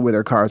I don't know where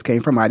their cars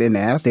came from. I didn't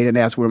ask. They didn't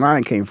ask where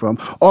mine came from.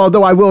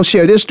 Although I will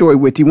share this story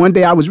with you. One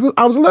day I was a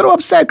little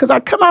upset because I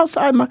come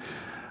outside my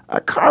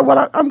car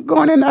while I'm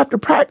going in after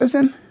practice,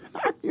 and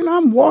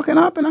I'm walking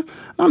up and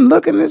I'm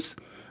looking this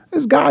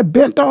guy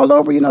bent all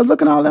over,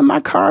 looking all in my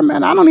car.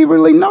 Man, I don't even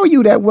really know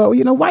you that well.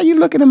 Why are you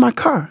looking in my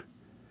car?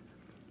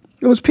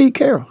 It was Pete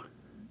Carroll,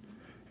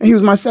 and he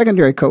was my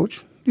secondary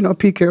coach.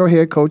 Pete Carroll,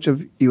 head coach of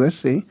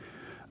USC.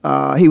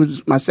 He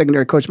was my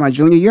secondary coach my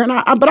junior year, and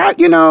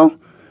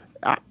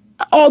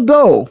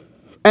although,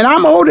 and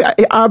I'm older,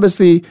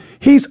 obviously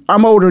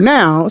I'm older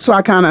now, so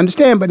I kind of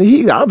understand. But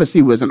he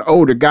obviously was an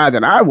older guy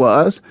than I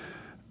was.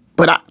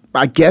 But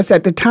I guess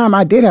at the time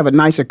I did have a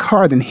nicer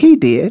car than he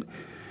did.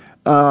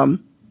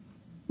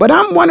 But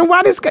I'm wondering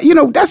why this guy,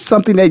 that's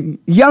something that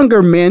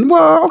younger men,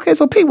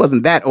 so Pete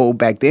wasn't that old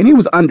back then. He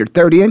was under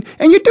 30.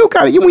 And you do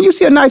when you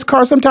see a nice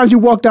car, sometimes you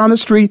walk down the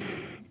street.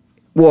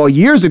 Well,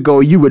 years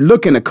ago, you would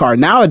look in a car.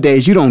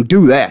 Nowadays, you don't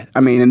do that. I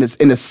mean, in the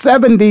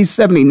 70s,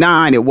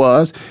 79,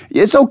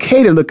 it's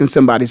okay to look in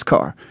somebody's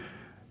car.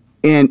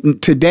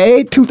 And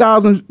today,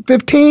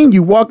 2015,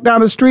 you walk down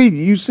the street,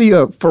 you see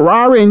a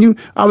Ferrari, and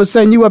all of a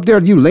sudden you up there,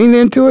 you lean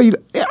into it.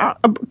 A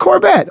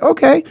Corvette,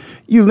 okay.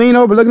 You lean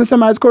over looking at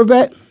somebody's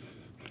Corvette.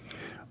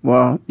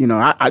 Well,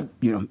 I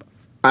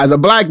as a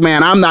black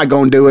man, I'm not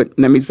going to do it.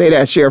 Let me say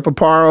that, Sheriff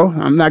Aparo.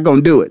 I'm not going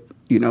to do it,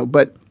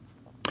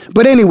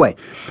 But anyway,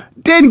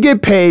 didn't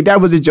get paid. That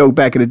was a joke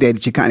back in the day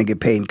that you kind of get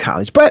paid in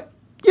college. But,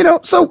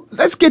 so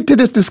let's get to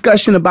this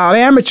discussion about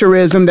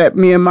amateurism that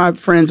me and my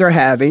friends are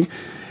having.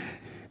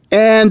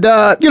 And,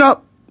 as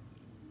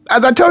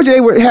I told you,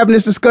 they were having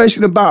this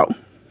discussion about,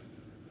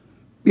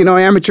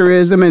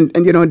 amateurism.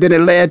 And then it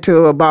led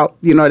to about,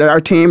 that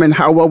our team and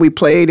how well we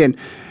played and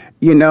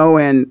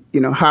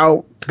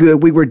how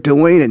good we were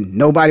doing and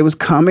nobody was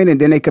coming.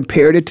 And then they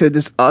compared it to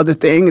this other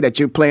thing that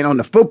you're playing on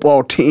the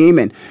football team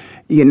and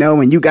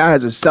and you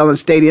guys are selling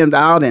stadiums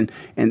out and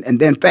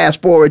then fast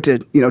forward to,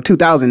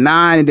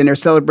 2009 and then they're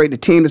celebrating the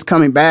team that's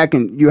coming back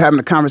and you're having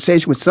a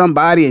conversation with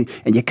somebody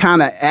and you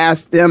kind of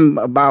ask them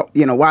about,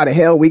 why the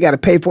hell we got to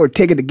pay for a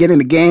ticket to get in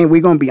the game.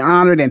 We're going to be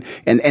honored.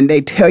 And they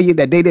tell you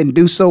that they didn't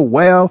do so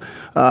well.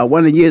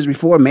 One of the years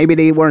before, maybe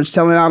they weren't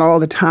selling out all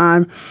the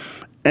time.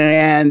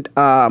 And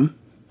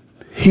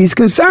he's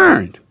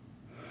concerned.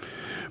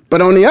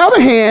 But on the other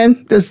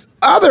hand, this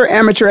other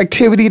amateur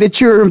activity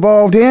that you're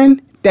involved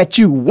in, that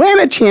you win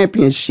a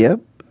championship,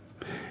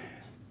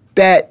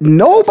 that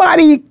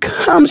nobody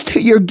comes to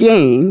your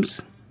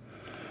games,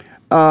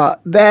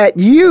 that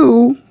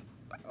you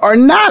are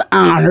not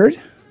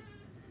honored,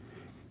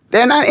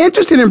 they're not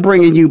interested in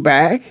bringing you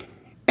back,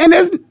 and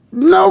there's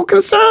no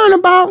concern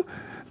about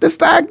the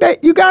fact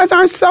that you guys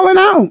aren't selling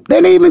out. They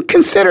didn't even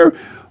consider,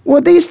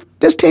 well, this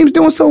team's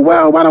doing so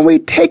well. Why don't we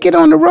take it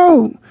on the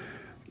road?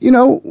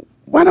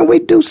 Why don't we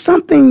do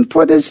something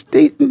for this?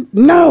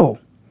 No.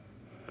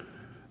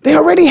 They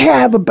already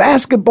have a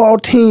basketball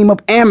team of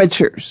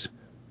amateurs.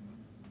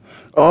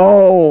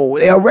 Oh,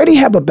 they already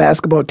have a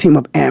basketball team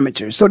of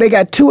amateurs. So they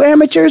got 2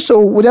 amateurs.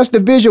 So that's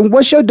division.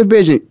 What's your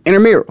division?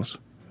 Intramurals.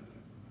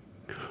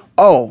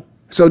 Oh,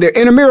 so they're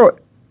intramural.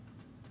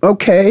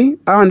 Okay,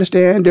 I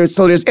understand. There's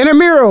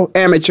intramural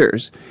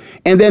amateurs.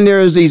 And then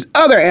there's these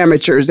other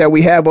amateurs that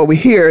we have over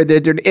here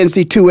that they're the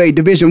NC2A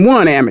Division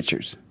I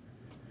amateurs.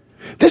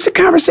 This is a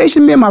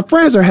conversation me and my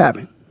friends are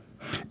having.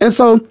 And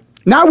so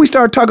now we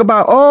start talking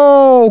about,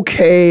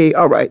 okay,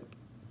 all right.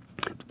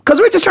 Because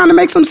we're just trying to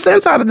make some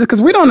sense out of this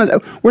because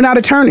we're not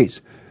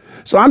attorneys.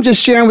 So I'm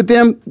just sharing with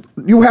them,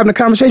 you were having a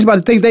conversation about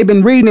the things they've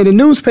been reading in the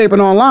newspaper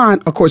and online.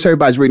 Of course,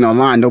 everybody's reading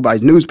online.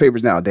 Nobody's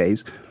newspapers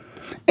nowadays.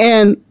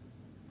 And,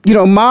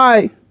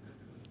 my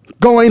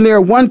going there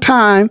one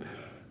time,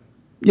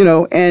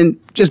 and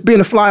just being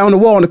a fly on the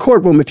wall in the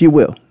courtroom, if you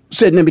will,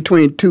 sitting in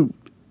between 2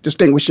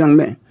 distinguished young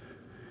men.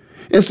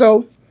 And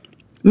so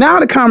now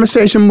the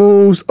conversation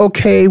moves,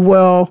 okay,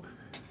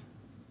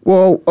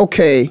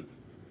 okay,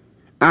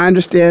 I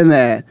understand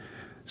that.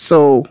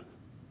 So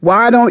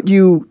why don't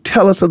you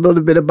tell us a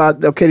little bit about,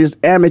 these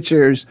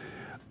amateurs,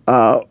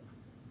 remember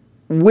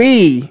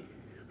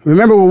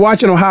we're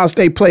watching Ohio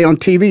State play on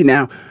TV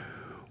now.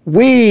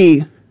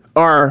 We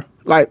are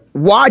like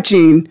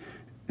watching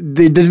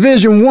the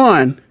Division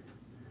I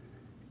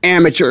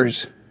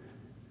amateurs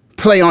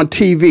play on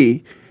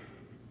TV.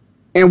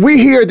 And we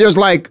hear there's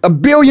like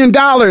 $1 billion.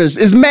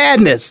 It's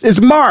madness. It's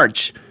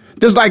March.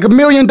 There's like $1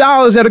 million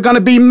that are going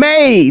to be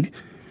made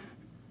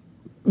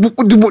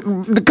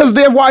because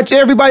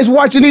everybody's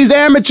watching these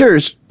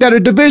amateurs that are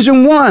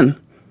Division I.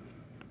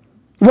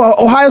 Well,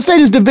 Ohio State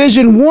is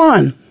Division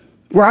I,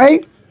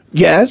 right?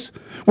 Yes.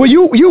 Well,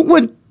 you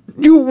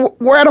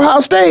were at Ohio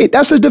State.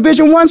 That's a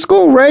Division I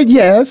school, right?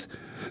 Yes.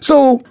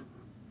 So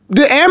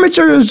the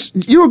amateurs,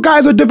 you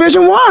guys are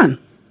Division I.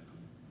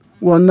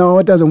 Well, no,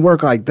 it doesn't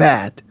work like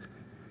that.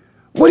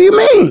 What do you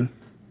mean?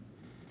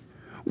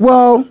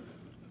 Well,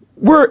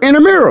 we're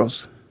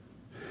intramurals.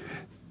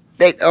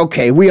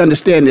 Okay, we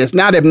understand this.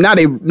 Now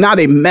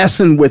they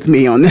messing with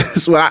me on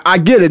this. Well, I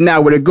get it now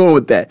where they're going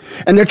with that.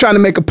 And they're trying to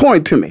make a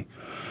point to me.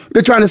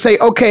 They're trying to say,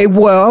 okay,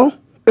 well,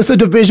 it's a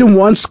Division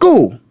I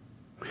school.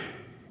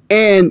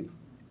 And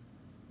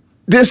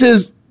this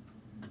is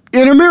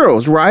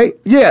intramurals, right?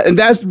 Yeah, and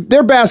that's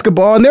their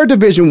basketball and their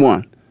Division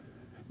I.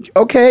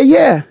 Okay,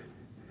 yeah.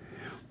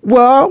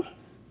 Well,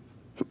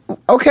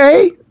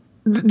 okay,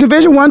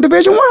 Division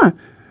I.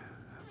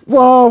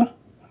 Well,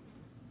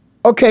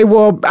 okay,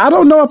 well, I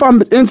don't know if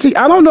I'm NC.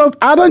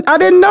 I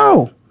didn't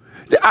know.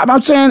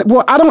 I'm saying,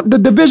 well, the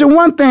Division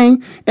I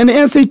thing and the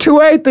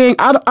NC2A thing,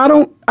 I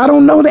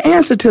don't know the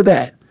answer to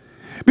that.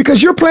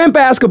 Because you're playing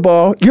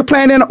basketball, you're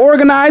playing in an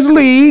organized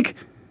league,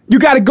 you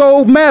got a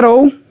gold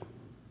medal,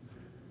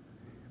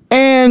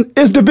 and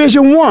it's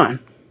Division I.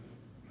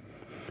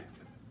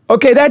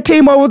 Okay, that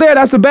team over there,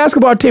 that's the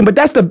basketball team, but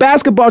that's the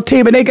basketball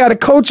team, and they got a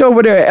coach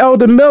over there,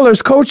 Eldon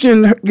Miller's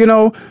coaching,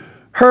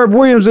 Herb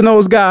Williams and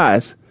those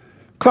guys,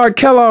 Clark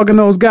Kellogg and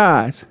those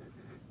guys,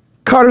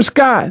 Carter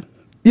Scott,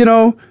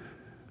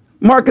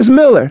 Marcus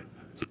Miller,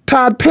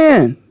 Todd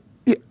Penn,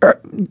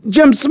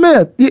 Jim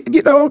Smith,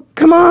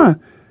 come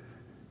on.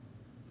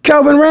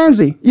 Kelvin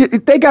Ramsey,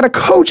 they got a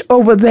coach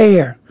over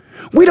there.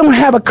 We don't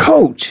have a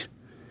coach.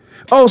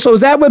 Oh, so is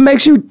that what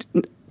makes your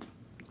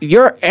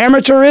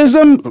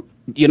amateurism,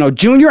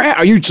 junior?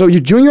 You're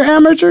junior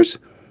amateurs?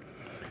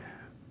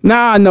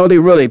 Nah, no, they're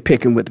really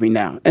picking with me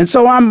now. And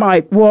so I'm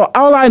like, well,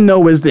 all I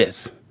know is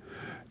this,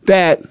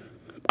 that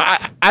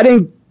I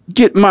didn't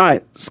get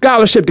my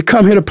scholarship to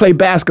come here to play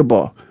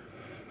basketball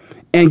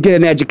and get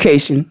an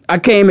education. I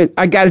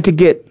got it to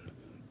get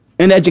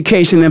an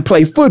education and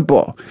play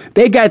football.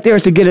 They got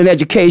theirs to get an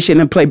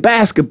education and play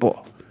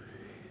basketball.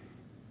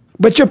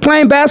 But you're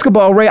playing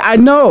basketball, Ray, I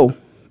know.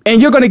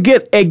 And you're going to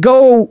get a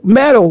gold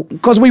medal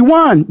because we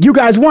won. You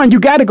guys won. You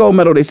got a gold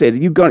medal, they said.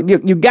 You got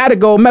a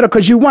gold medal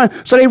because you won.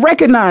 So they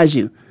recognize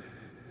you.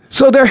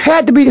 So there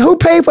had to be, who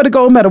paid for the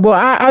gold medal? Well,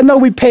 I know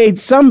we paid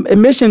some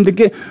admission to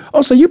get,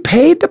 oh, so you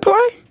paid to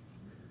play?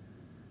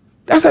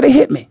 That's how they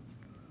hit me.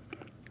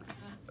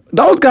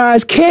 Those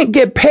guys can't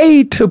get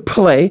paid to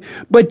play,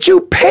 but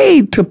you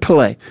paid to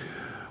play.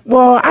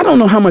 Well, I don't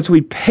know how much we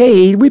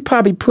paid. We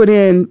probably put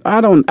in, I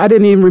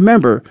didn't even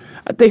remember.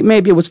 I think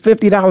maybe it was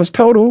 $50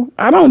 total.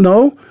 I don't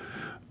know.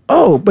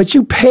 Oh, but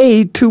you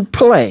paid to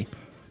play.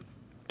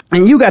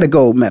 And you got a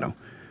gold medal.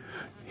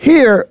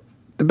 Here,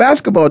 the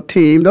basketball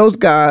team, those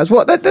guys,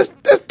 well, let's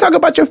talk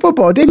about your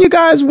football. Didn't you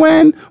guys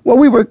win? Well,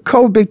 we were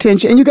co-Big Ten,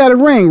 and you got a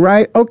ring,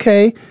 right?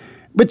 Okay.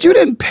 But you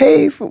didn't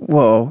pay for,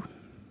 well,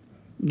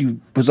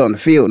 you was on the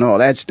field and all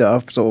that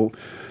stuff. So,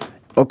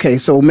 okay,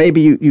 so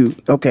maybe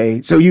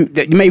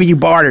maybe you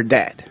bartered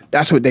that.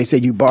 That's what they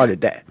said, you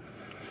bartered that.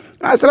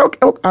 I said,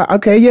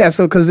 okay, yeah,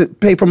 so because it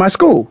paid for my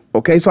school.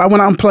 Okay, so I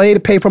went out and played to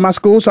pay for my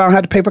school, so I don't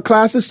have to pay for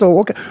classes. So,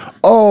 okay.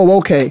 Oh,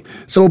 okay.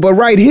 So, but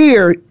right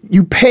here,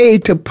 you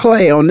paid to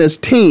play on this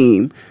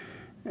team,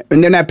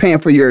 and they're not paying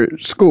for your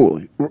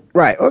school.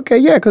 Right, okay,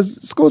 yeah,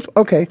 because school's,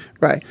 okay,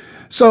 right.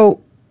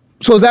 So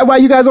is that why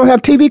you guys don't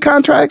have TV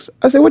contracts?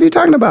 I said, what are you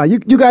talking about?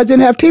 You guys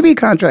didn't have TV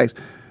contracts.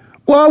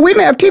 Well, we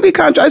didn't have TV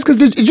contracts because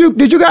did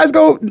you guys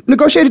go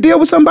negotiate a deal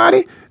with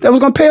somebody that was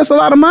going to pay us a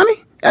lot of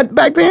money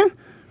back then?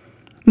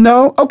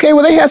 No. Okay,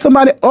 well, they had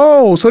somebody.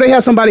 Oh, so they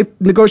had somebody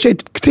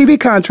negotiate TV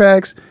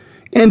contracts,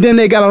 and then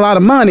they got a lot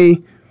of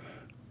money,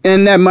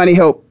 and that money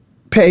helped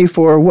pay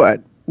for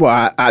what?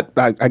 Well,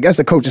 I guess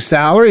the coach's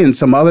salary and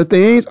some other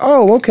things.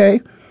 Oh, okay.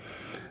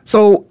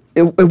 So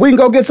if we can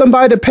go get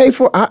somebody to pay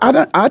for,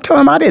 I told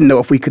him I didn't know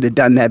if we could have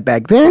done that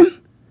back then.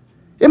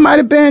 That might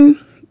have been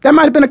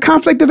a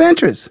conflict of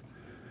interest.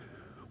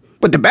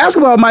 But the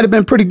basketball might have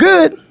been pretty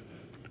good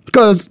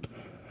because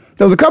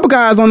there was a couple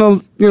guys on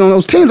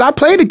those teams I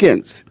played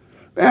against.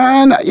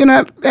 And,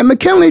 at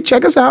McKinley,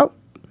 check us out.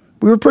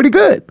 We were pretty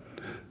good.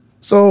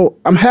 So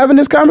I'm having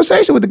this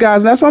conversation with the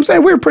guys, and that's what I'm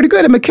saying. We were pretty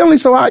good at McKinley.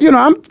 So,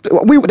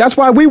 that's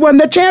why we won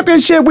the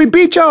championship. We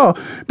beat y'all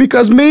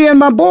because me and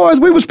my boys,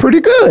 we was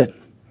pretty good.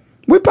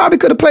 We probably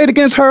could have played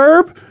against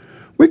Herb.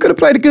 We could have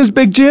played against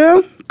Big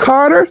Jim,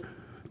 Carter,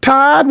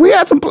 Todd. We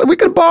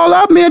could have balled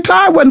out. Me and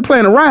Todd wasn't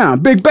playing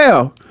around. Big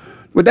Bell.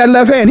 With that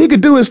left hand, he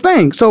could do his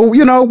thing. So, it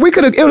would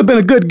have been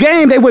a good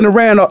game. They wouldn't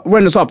have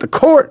ran us off the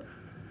court.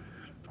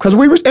 Because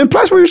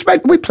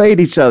we played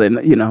each other, in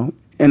the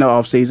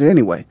offseason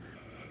anyway.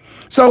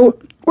 So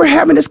we're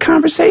having this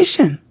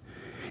conversation.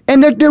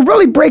 And they're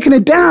really breaking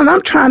it down.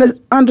 I'm trying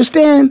to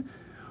understand,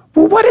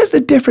 well, what is the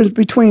difference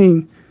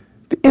between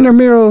the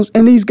intramurals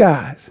and these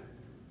guys?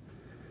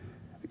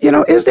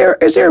 Is there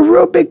a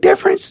real big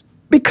difference?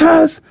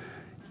 Because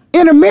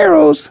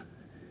intramurals,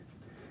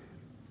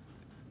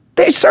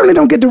 they certainly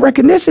don't get the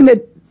recognition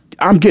that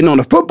I'm getting on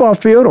the football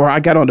field or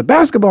I got on the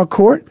basketball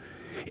court.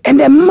 And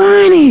the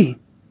money,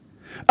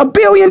 $1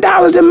 billion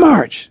in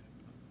March,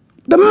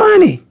 the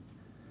money.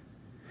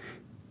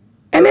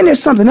 And then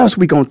there's something else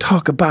we're going to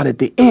talk about at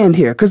the end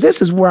here, because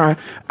this is where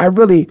I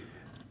really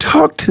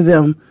talked to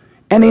them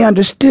and they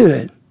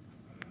understood,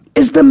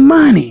 is the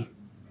money.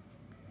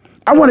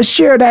 I want to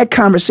share that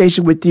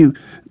conversation with you,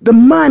 the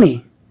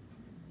money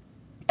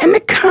and the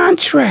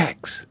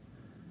contracts.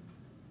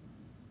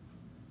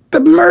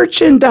 The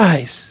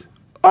merchandise.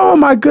 Oh,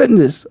 my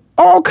goodness.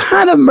 All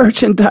kind of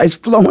merchandise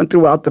flowing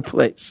throughout the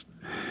place.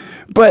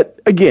 But,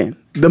 again,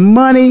 the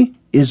money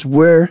is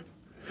where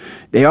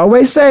they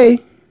always say,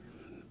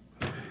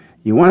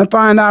 you want to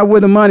find out where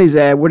the money's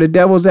at, where the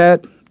devil's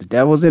at, the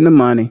devil's in the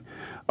money.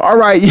 All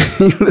right,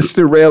 listen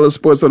to Rail of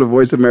Sports on the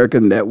Voice America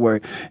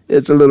Network.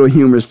 It's a little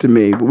humorous to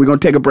me, but we're going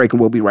to take a break and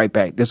we'll be right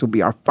back. This will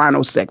be our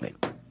final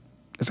segment.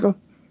 Let's go.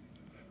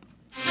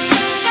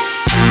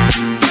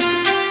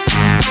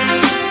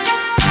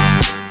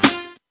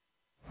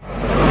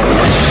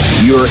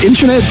 Your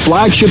internet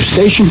flagship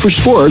station for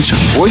sports,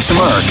 Voice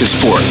America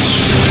Sports.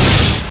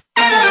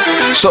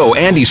 So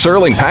Andy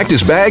Serling packed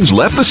his bags,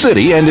 left the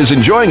city, and is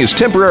enjoying his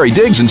temporary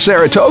digs in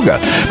Saratoga.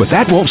 But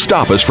that won't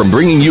stop us from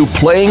bringing you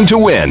Playing to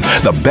Win,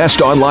 the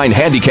best online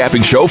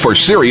handicapping show for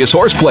serious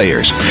horse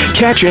players.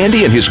 Catch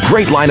Andy and his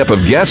great lineup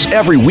of guests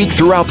every week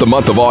throughout the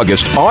month of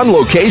August on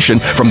location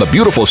from the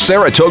beautiful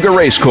Saratoga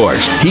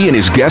Racecourse. He and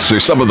his guests are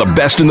some of the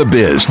best in the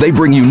biz. They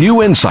bring you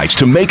new insights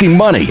to making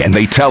money, and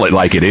they tell it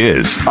like it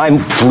is. I'm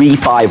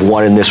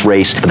 3-5-1 in this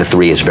race, but the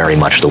 3 is very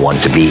much the one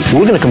to beat.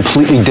 We're going to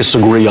completely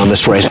disagree on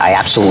this race. I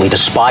absolutely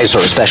despise her,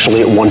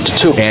 especially at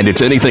 1-2. And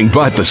it's anything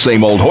but the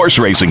same old horse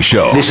racing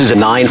show. This is a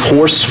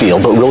 9-horse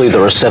field, but really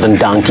there are 7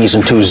 donkeys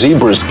and 2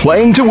 zebras.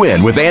 Playing to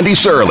Win with Andy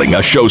Serling,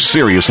 a show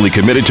seriously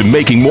committed to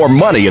making more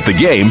money at the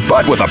game,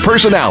 but with a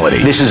personality.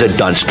 This is a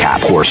dunce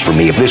cap horse for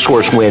me. If this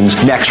horse wins,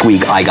 next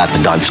week I got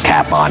the dunce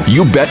cap on.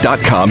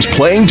 YouBet.com's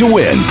Playing to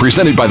Win,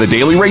 presented by the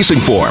Daily Racing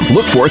Form.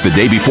 Look for it the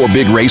day before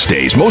big race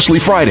days, mostly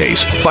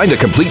Fridays. Find a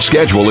complete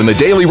schedule in the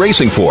Daily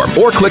Racing Form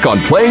or click on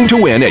Playing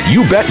to Win at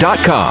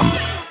YouBet.com.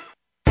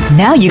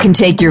 Now you can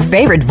take your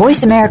favorite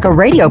Voice America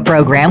radio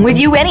program with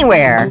you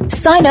anywhere.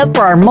 Sign up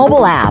for our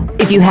mobile app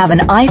if you have an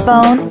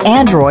iPhone,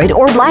 Android,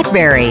 or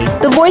BlackBerry.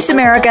 The Voice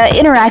America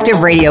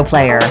Interactive Radio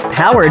Player,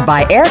 powered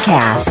by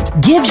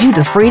Aircast, gives you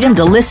the freedom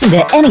to listen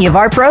to any of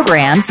our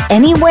programs,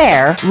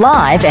 anywhere,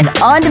 live and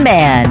on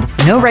demand.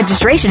 No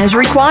registration is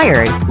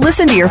required.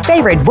 Listen to your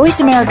favorite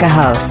Voice America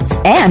hosts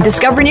and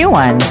discover new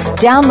ones.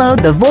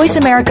 Download the Voice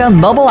America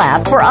mobile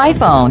app for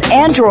iPhone,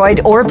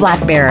 Android, or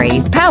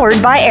BlackBerry, powered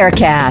by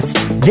Aircast.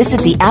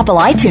 Visit the Apple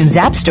iTunes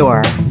App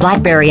Store,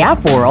 BlackBerry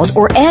App World,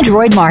 or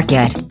Android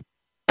Market.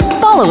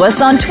 Follow us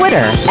on Twitter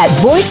at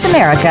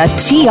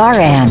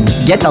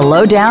VoiceAmericaTRN. Get the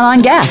lowdown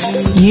on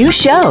guests, new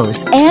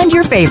shows, and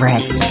your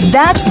favorites.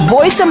 That's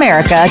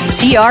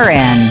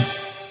VoiceAmericaTRN.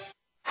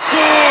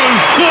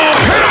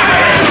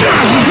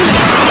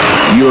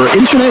 your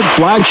internet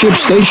flagship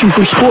station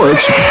for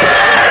sports.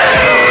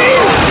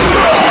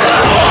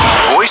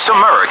 Voice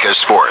America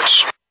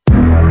Sports.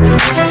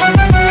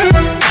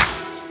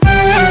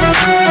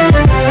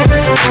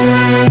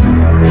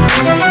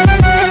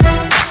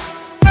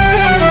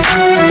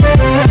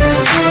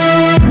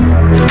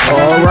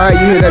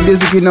 that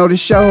music, you know the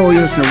show. You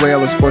listen to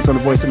Ellis Sports on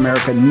the Voice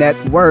America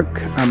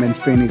Network. I'm in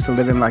Phoenix, so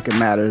living like it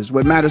matters.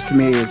 What matters to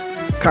me is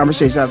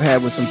conversations I've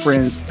had with some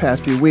friends the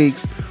past few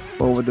weeks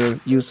over the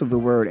use of the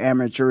word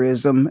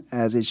amateurism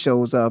as it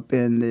shows up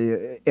in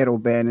the Edo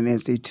Band and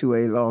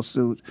NC2A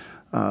lawsuit.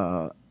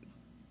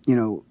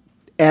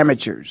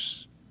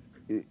 Amateurs.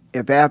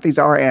 If athletes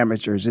are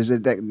amateurs, is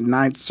it that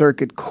Ninth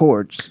Circuit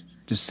Court's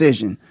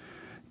decision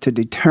to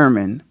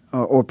determine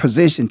or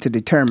position to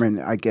determine,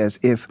 I guess,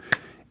 if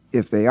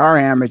they are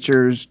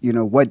amateurs,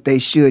 what they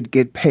should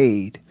get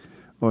paid,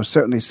 or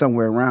certainly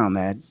somewhere around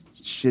that?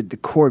 Should the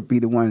court be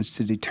the ones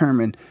to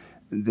determine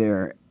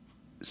their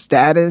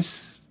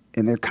status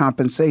and their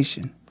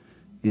compensation?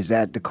 Is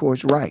that the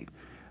court's right?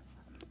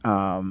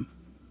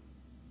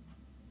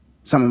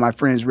 Some of my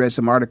friends read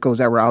some articles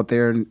that were out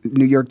there in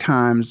New York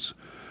Times,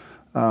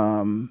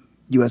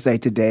 USA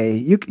Today.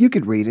 You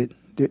could read it.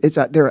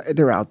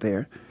 They're out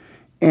there.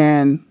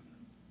 And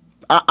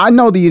I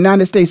know the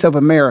United States of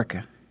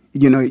America,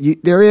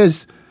 there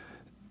is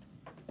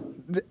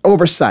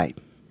oversight.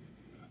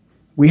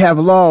 We have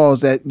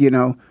laws that,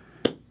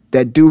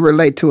 that do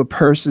relate to a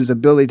person's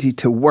ability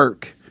to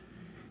work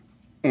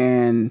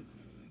and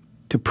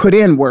to put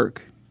in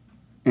work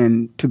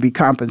and to be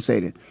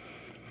compensated.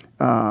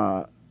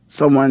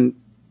 Someone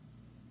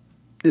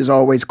is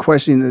always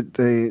questioning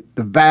the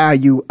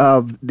value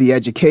of the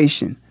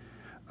education.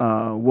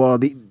 Well,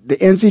 the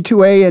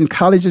NC2A and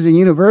colleges and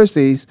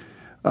universities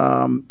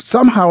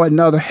somehow or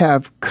another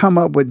have come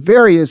up with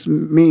various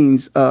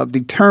means of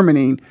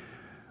determining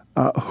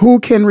who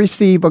can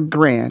receive a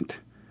grant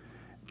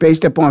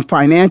based upon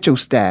financial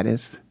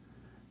status.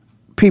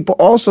 People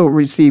also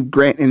receive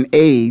grant and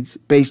aids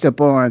based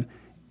upon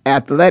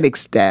athletic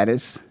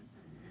status.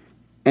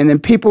 And then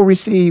people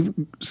receive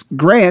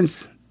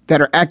grants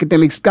that are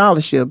academic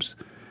scholarships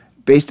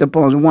based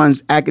upon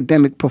one's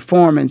academic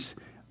performance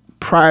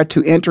prior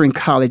to entering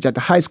college at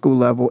the high school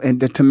level,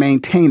 and to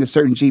maintain a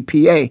certain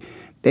GPA,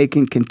 they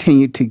can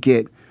continue to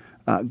get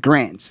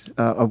grants,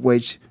 of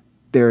which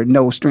there are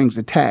no strings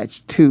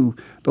attached to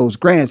those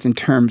grants in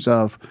terms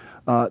of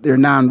they're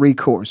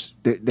non-recourse.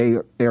 They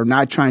are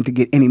not trying to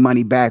get any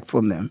money back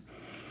from them.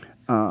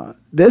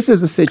 This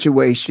is a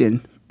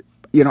situation,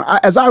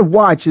 as I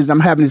watch, as I'm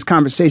having this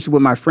conversation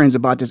with my friends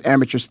about this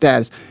amateur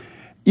status,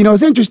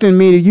 it's interesting to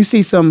me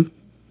that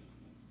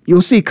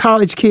you'll see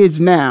college kids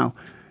now.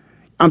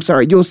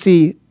 You'll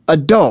see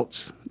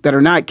adults that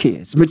are not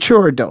kids,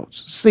 mature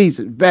adults,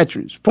 seasoned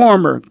veterans,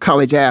 former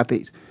college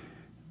athletes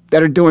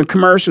that are doing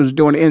commercials,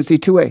 doing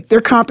NC2A.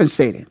 They're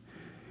compensated.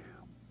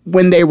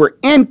 When they were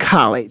in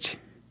college,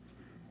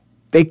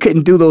 they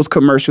couldn't do those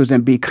commercials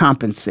and be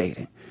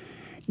compensated.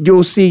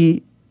 You'll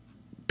see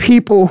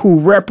people who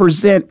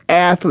represent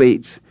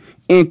athletes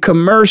in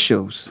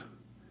commercials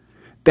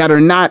that are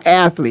not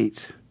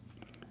athletes,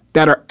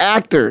 that are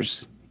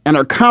actors and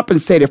are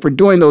compensated for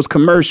doing those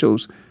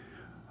commercials,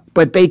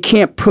 but they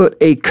can't put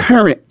a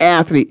current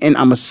athlete, and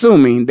I'm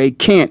assuming they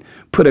can't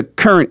put a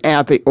current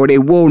athlete, or they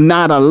will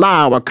not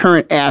allow a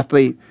current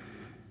athlete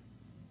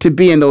to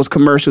be in those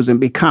commercials and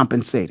be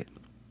compensated.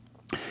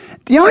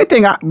 The only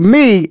thing,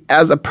 me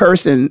as a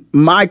person,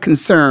 my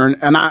concern,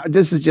 and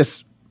this is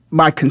just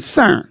my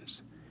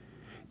concerns,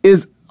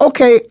 is,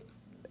 okay,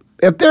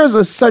 if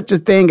there's such a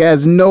thing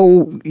as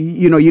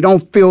you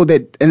don't feel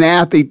that an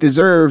athlete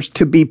deserves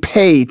to be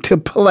paid to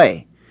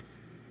play,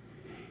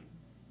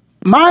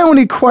 my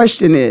only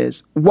question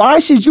is, why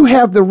should you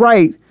have the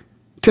right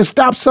to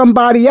stop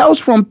somebody else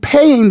from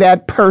paying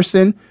that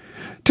person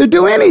to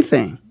do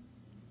anything?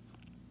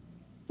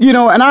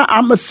 And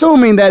I'm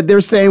assuming that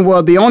they're saying,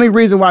 well, the only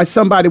reason why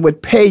somebody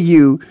would pay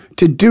you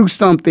to do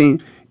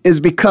something is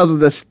because of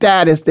the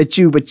status that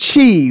you've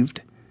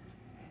achieved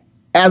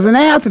as an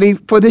athlete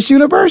for this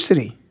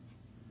university.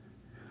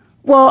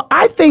 Well,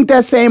 I think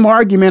that same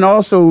argument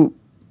also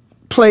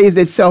plays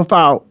itself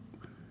out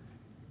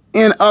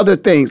in other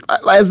things.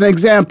 As an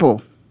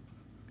example,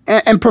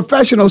 in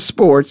professional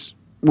sports,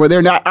 where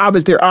they're not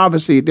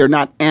they're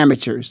not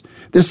amateurs.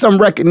 There's some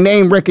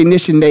name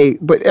recognition,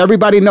 but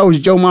everybody knows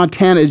Joe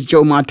Montana is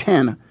Joe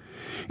Montana.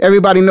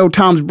 Everybody knows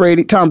Tom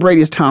Brady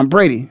is Tom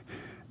Brady.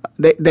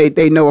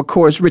 They know, of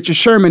course, Richard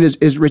Sherman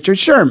is Richard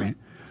Sherman.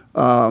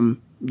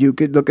 You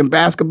could look in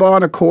basketball,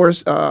 and of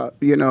course,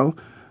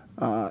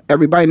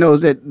 everybody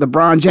knows that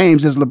LeBron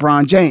James is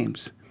LeBron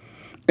James.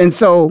 And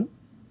so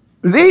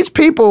these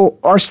people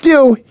are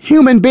still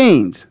human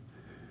beings.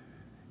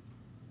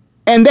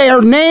 And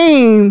their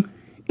name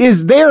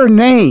is their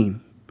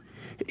name.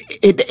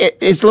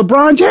 It's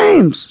LeBron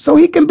James. So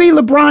he can be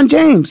LeBron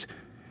James.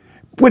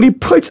 When he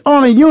puts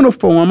on a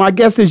uniform, I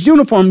guess his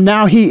uniform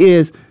now, he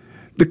is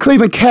the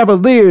Cleveland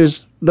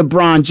Cavaliers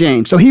LeBron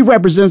James. So he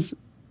represents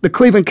the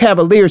Cleveland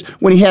Cavaliers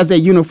when he has that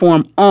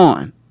uniform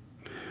on.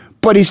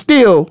 But he's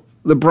still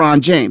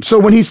LeBron James. So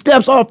when he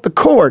steps off the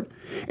court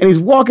and he's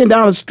walking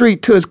down the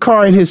street to his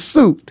car in his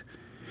suit,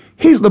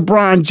 he's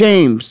LeBron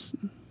James,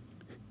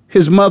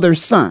 his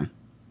mother's son,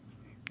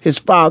 his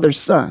father's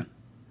son.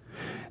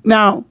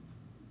 Now,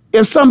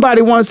 if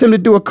somebody wants him to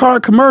do a car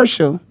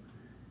commercial,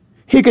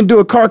 he can do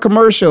a car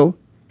commercial.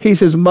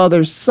 He's his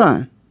mother's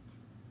son.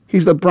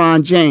 He's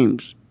LeBron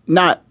James,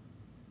 not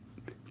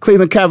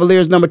Cleveland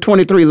Cavaliers number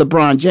 23,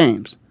 LeBron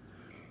James.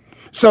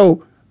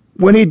 So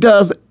when he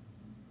does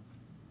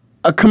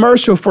a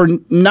commercial for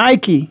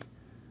Nike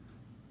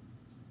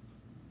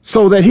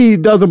so that he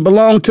doesn't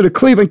belong to the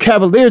Cleveland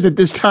Cavaliers at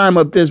this time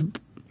of this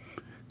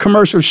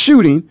commercial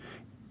shooting,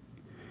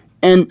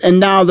 and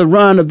now the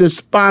run of this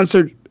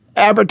sponsored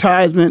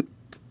advertisement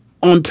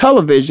on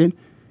television,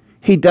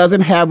 he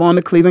doesn't have on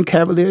the Cleveland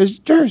Cavaliers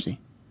jersey.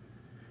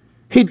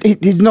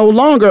 He's no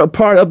longer a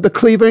part of the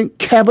Cleveland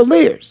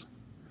Cavaliers.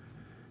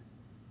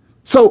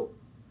 So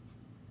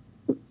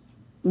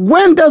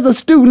when does a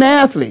student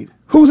athlete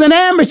who's an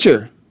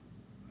amateur,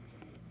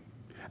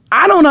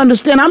 I don't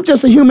understand. I'm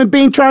just a human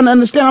being trying to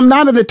understand. I'm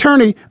not an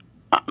attorney.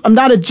 I'm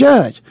not a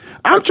judge.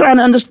 I'm trying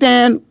to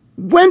understand,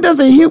 why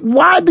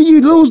do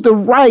you lose the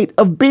right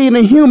of being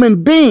a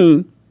human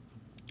being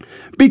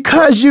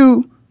because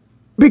you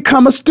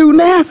become a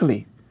student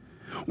athlete?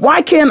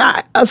 Why can't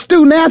a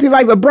student athlete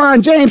like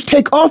LeBron James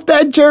take off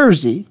that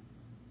jersey,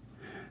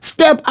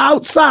 step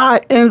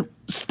outside and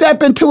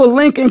step into a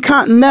Lincoln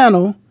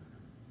Continental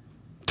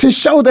to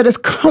show that it's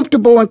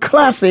comfortable and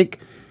classic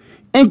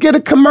and get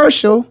a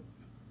commercial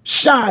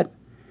shot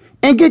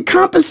and get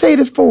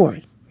compensated for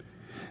it?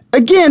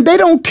 Again, they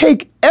don't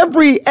take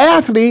every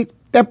athlete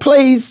that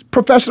plays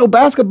professional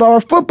basketball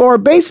or football or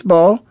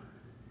baseball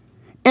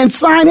and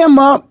sign him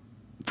up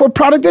for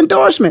product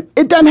endorsement.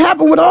 It doesn't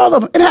happen with all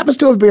of them. It happens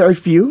to a very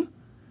few.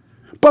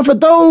 But for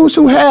those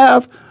who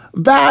have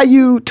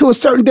value to a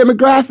certain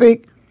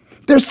demographic,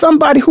 there's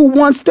somebody who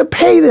wants to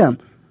pay them.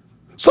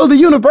 So the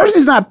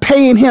university's not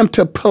paying him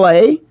to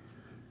play,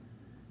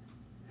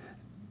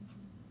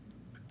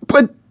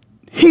 but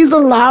he's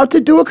allowed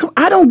to do it.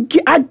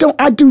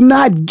 I do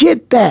not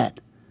get that.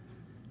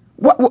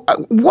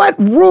 What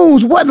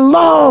rules, what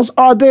laws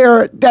are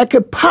there that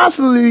could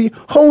possibly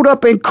hold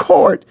up in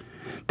court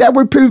that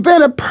would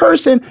prevent a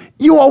person?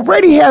 You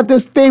already have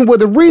this thing where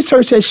the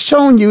research has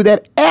shown you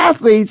that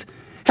athletes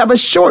have a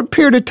short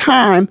period of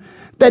time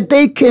that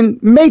they can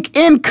make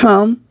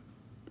income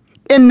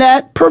in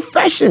that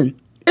profession.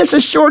 It's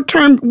a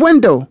short-term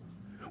window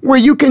where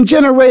you can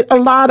generate a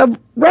lot of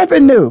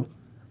revenue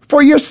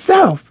for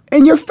yourself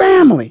and your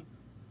family.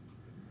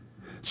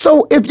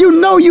 So if you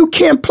know you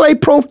can't play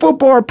pro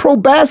football or pro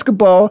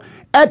basketball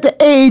at the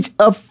age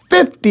of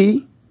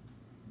 50,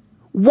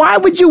 why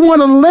would you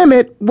want to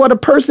limit what a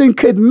person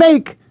could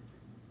make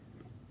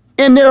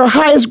in their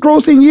highest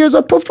grossing years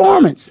of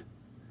performance?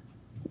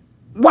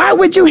 Why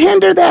would you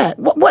hinder that?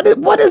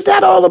 What is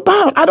that all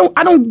about? I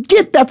don't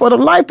get that for the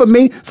life of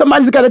me.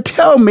 Somebody's got to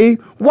tell me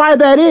why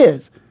that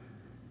is.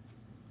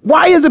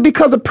 Why is it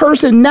because a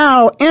person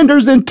now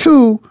enters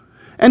into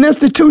an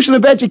institution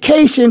of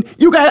education?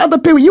 You got other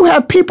people. You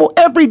have people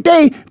every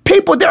day.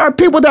 There are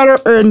people that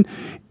are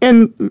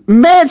in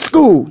med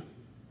school.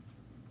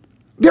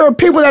 There are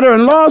people that are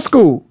in law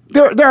school.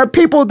 There are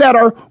people that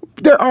are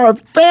there are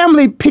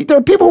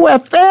people who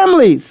have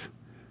families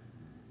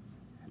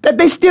that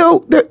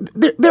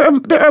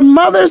there are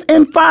mothers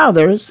and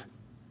fathers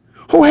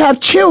who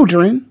have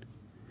children,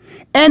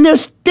 and they're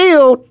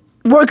still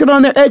working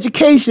on their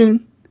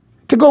education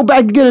to go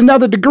back and get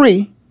another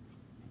degree,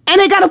 and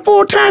they got a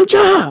full-time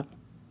job.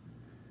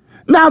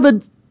 Now,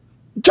 the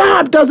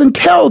job doesn't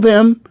tell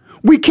them,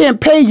 we can't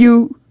pay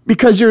you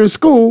because you're in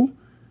school,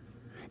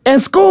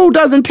 and school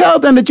doesn't tell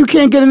them that you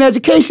can't get an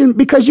education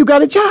because you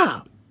got a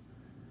job.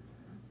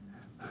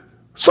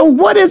 So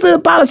what is it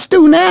about a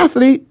student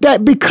athlete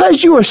that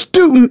because you're a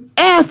student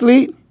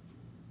athlete,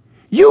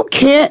 you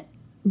can't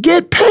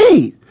get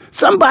paid?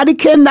 Somebody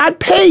cannot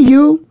pay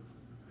you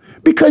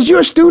because you're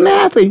a student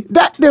athlete.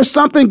 There's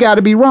something got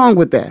to be wrong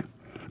with that.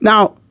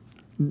 Now,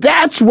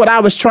 that's what I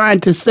was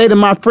trying to say to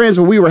my friends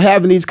when we were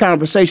having these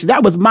conversations.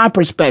 That was my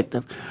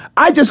perspective.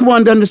 I just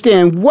wanted to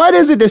understand, what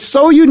is it that's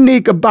so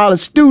unique about a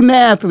student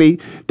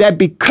athlete that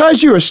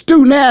because you're a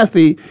student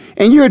athlete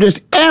and you're this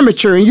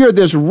amateur and you're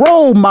this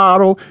role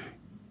model,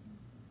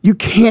 you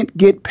can't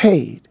get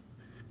paid?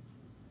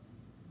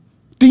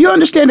 Do you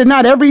understand that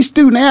not every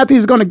student athlete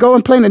is going to go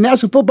and play in the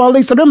National Football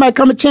League? So there might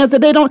come a chance that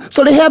they don't.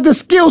 So they have the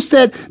skill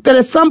set that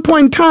at some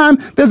point in time,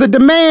 there's a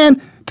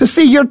demand to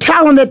see your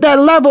talent at that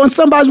level and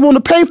somebody's willing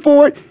to pay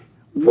for it.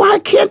 Why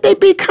can't they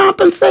be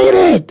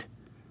compensated?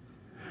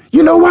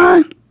 You know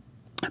why?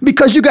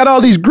 Because you got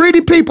all these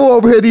greedy people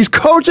over here, these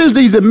coaches,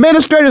 these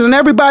administrators, and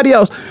everybody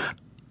else.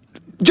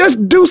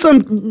 Just do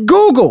some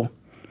Google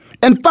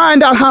and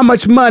find out how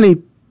much money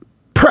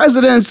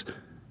presidents,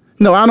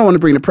 no, I don't want to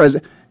bring the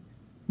president,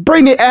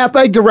 bring the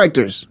athletic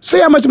directors. See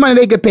how much money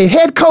they get paid.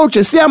 Head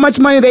coaches, see how much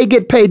money they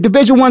get paid.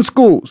 Division I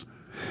schools.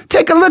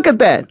 Take a look at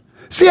that.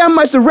 See how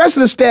much the rest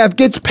of the staff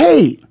gets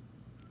paid.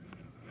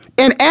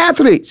 And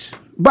athletes,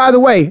 by the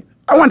way,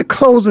 I want to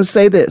close and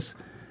say this.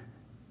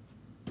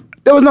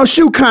 There was no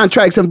shoe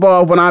contracts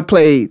involved when I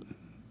played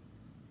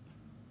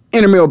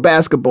intramural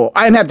basketball.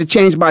 I didn't have to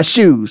change my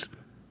shoes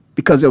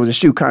because there was a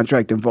shoe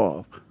contract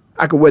involved.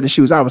 I could wear the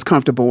shoes I was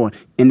comfortable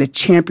in the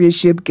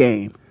championship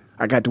game.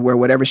 I got to wear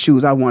whatever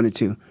shoes I wanted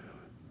to.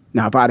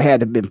 Now, if I'd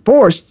had to been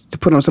forced to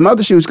put on some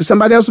other shoes because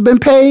somebody else had been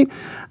paid,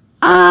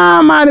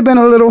 I might have been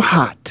a little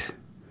hot.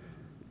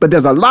 But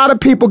there's a lot of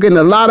people getting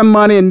a lot of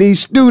money, and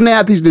these student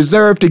athletes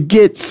deserve to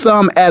get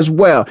some as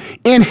well.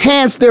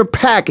 Enhance their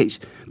package.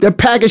 Their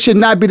package should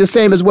not be the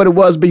same as what it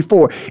was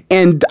before.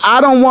 And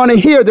I don't want to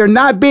hear they're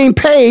not being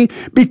paid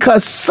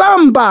because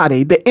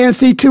somebody, the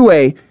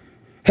NC2A,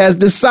 has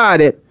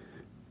decided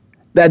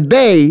that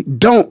they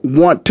don't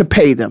want to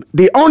pay them.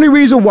 The only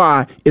reason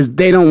why is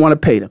they don't want to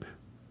pay them.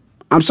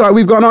 I'm sorry,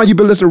 we've gone on. You've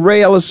been listening to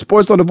Ray Ellis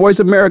Sports on the Voice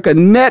America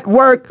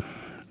Network.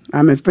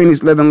 I'm in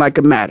Phoenix living like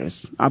it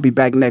matters. I'll be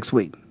back next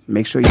week.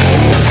 Make sure you...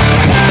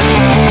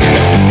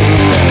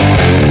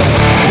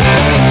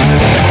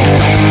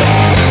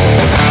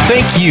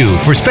 Thank you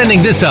for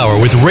spending this hour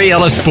with Ray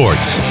Ellis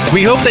Sports.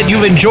 We hope that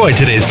you've enjoyed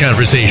today's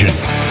conversation.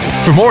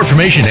 For more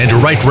information and to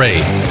write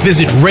Ray,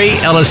 visit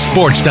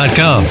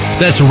RayEllisSports.com.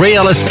 That's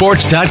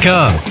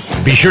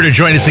RayEllisSports.com. Be sure to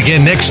join us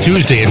again next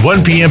Tuesday at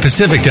 1 p.m.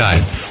 Pacific Time,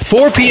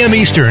 4 p.m.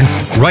 Eastern,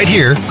 right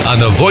here on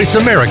the Voice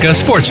America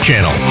Sports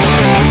Channel.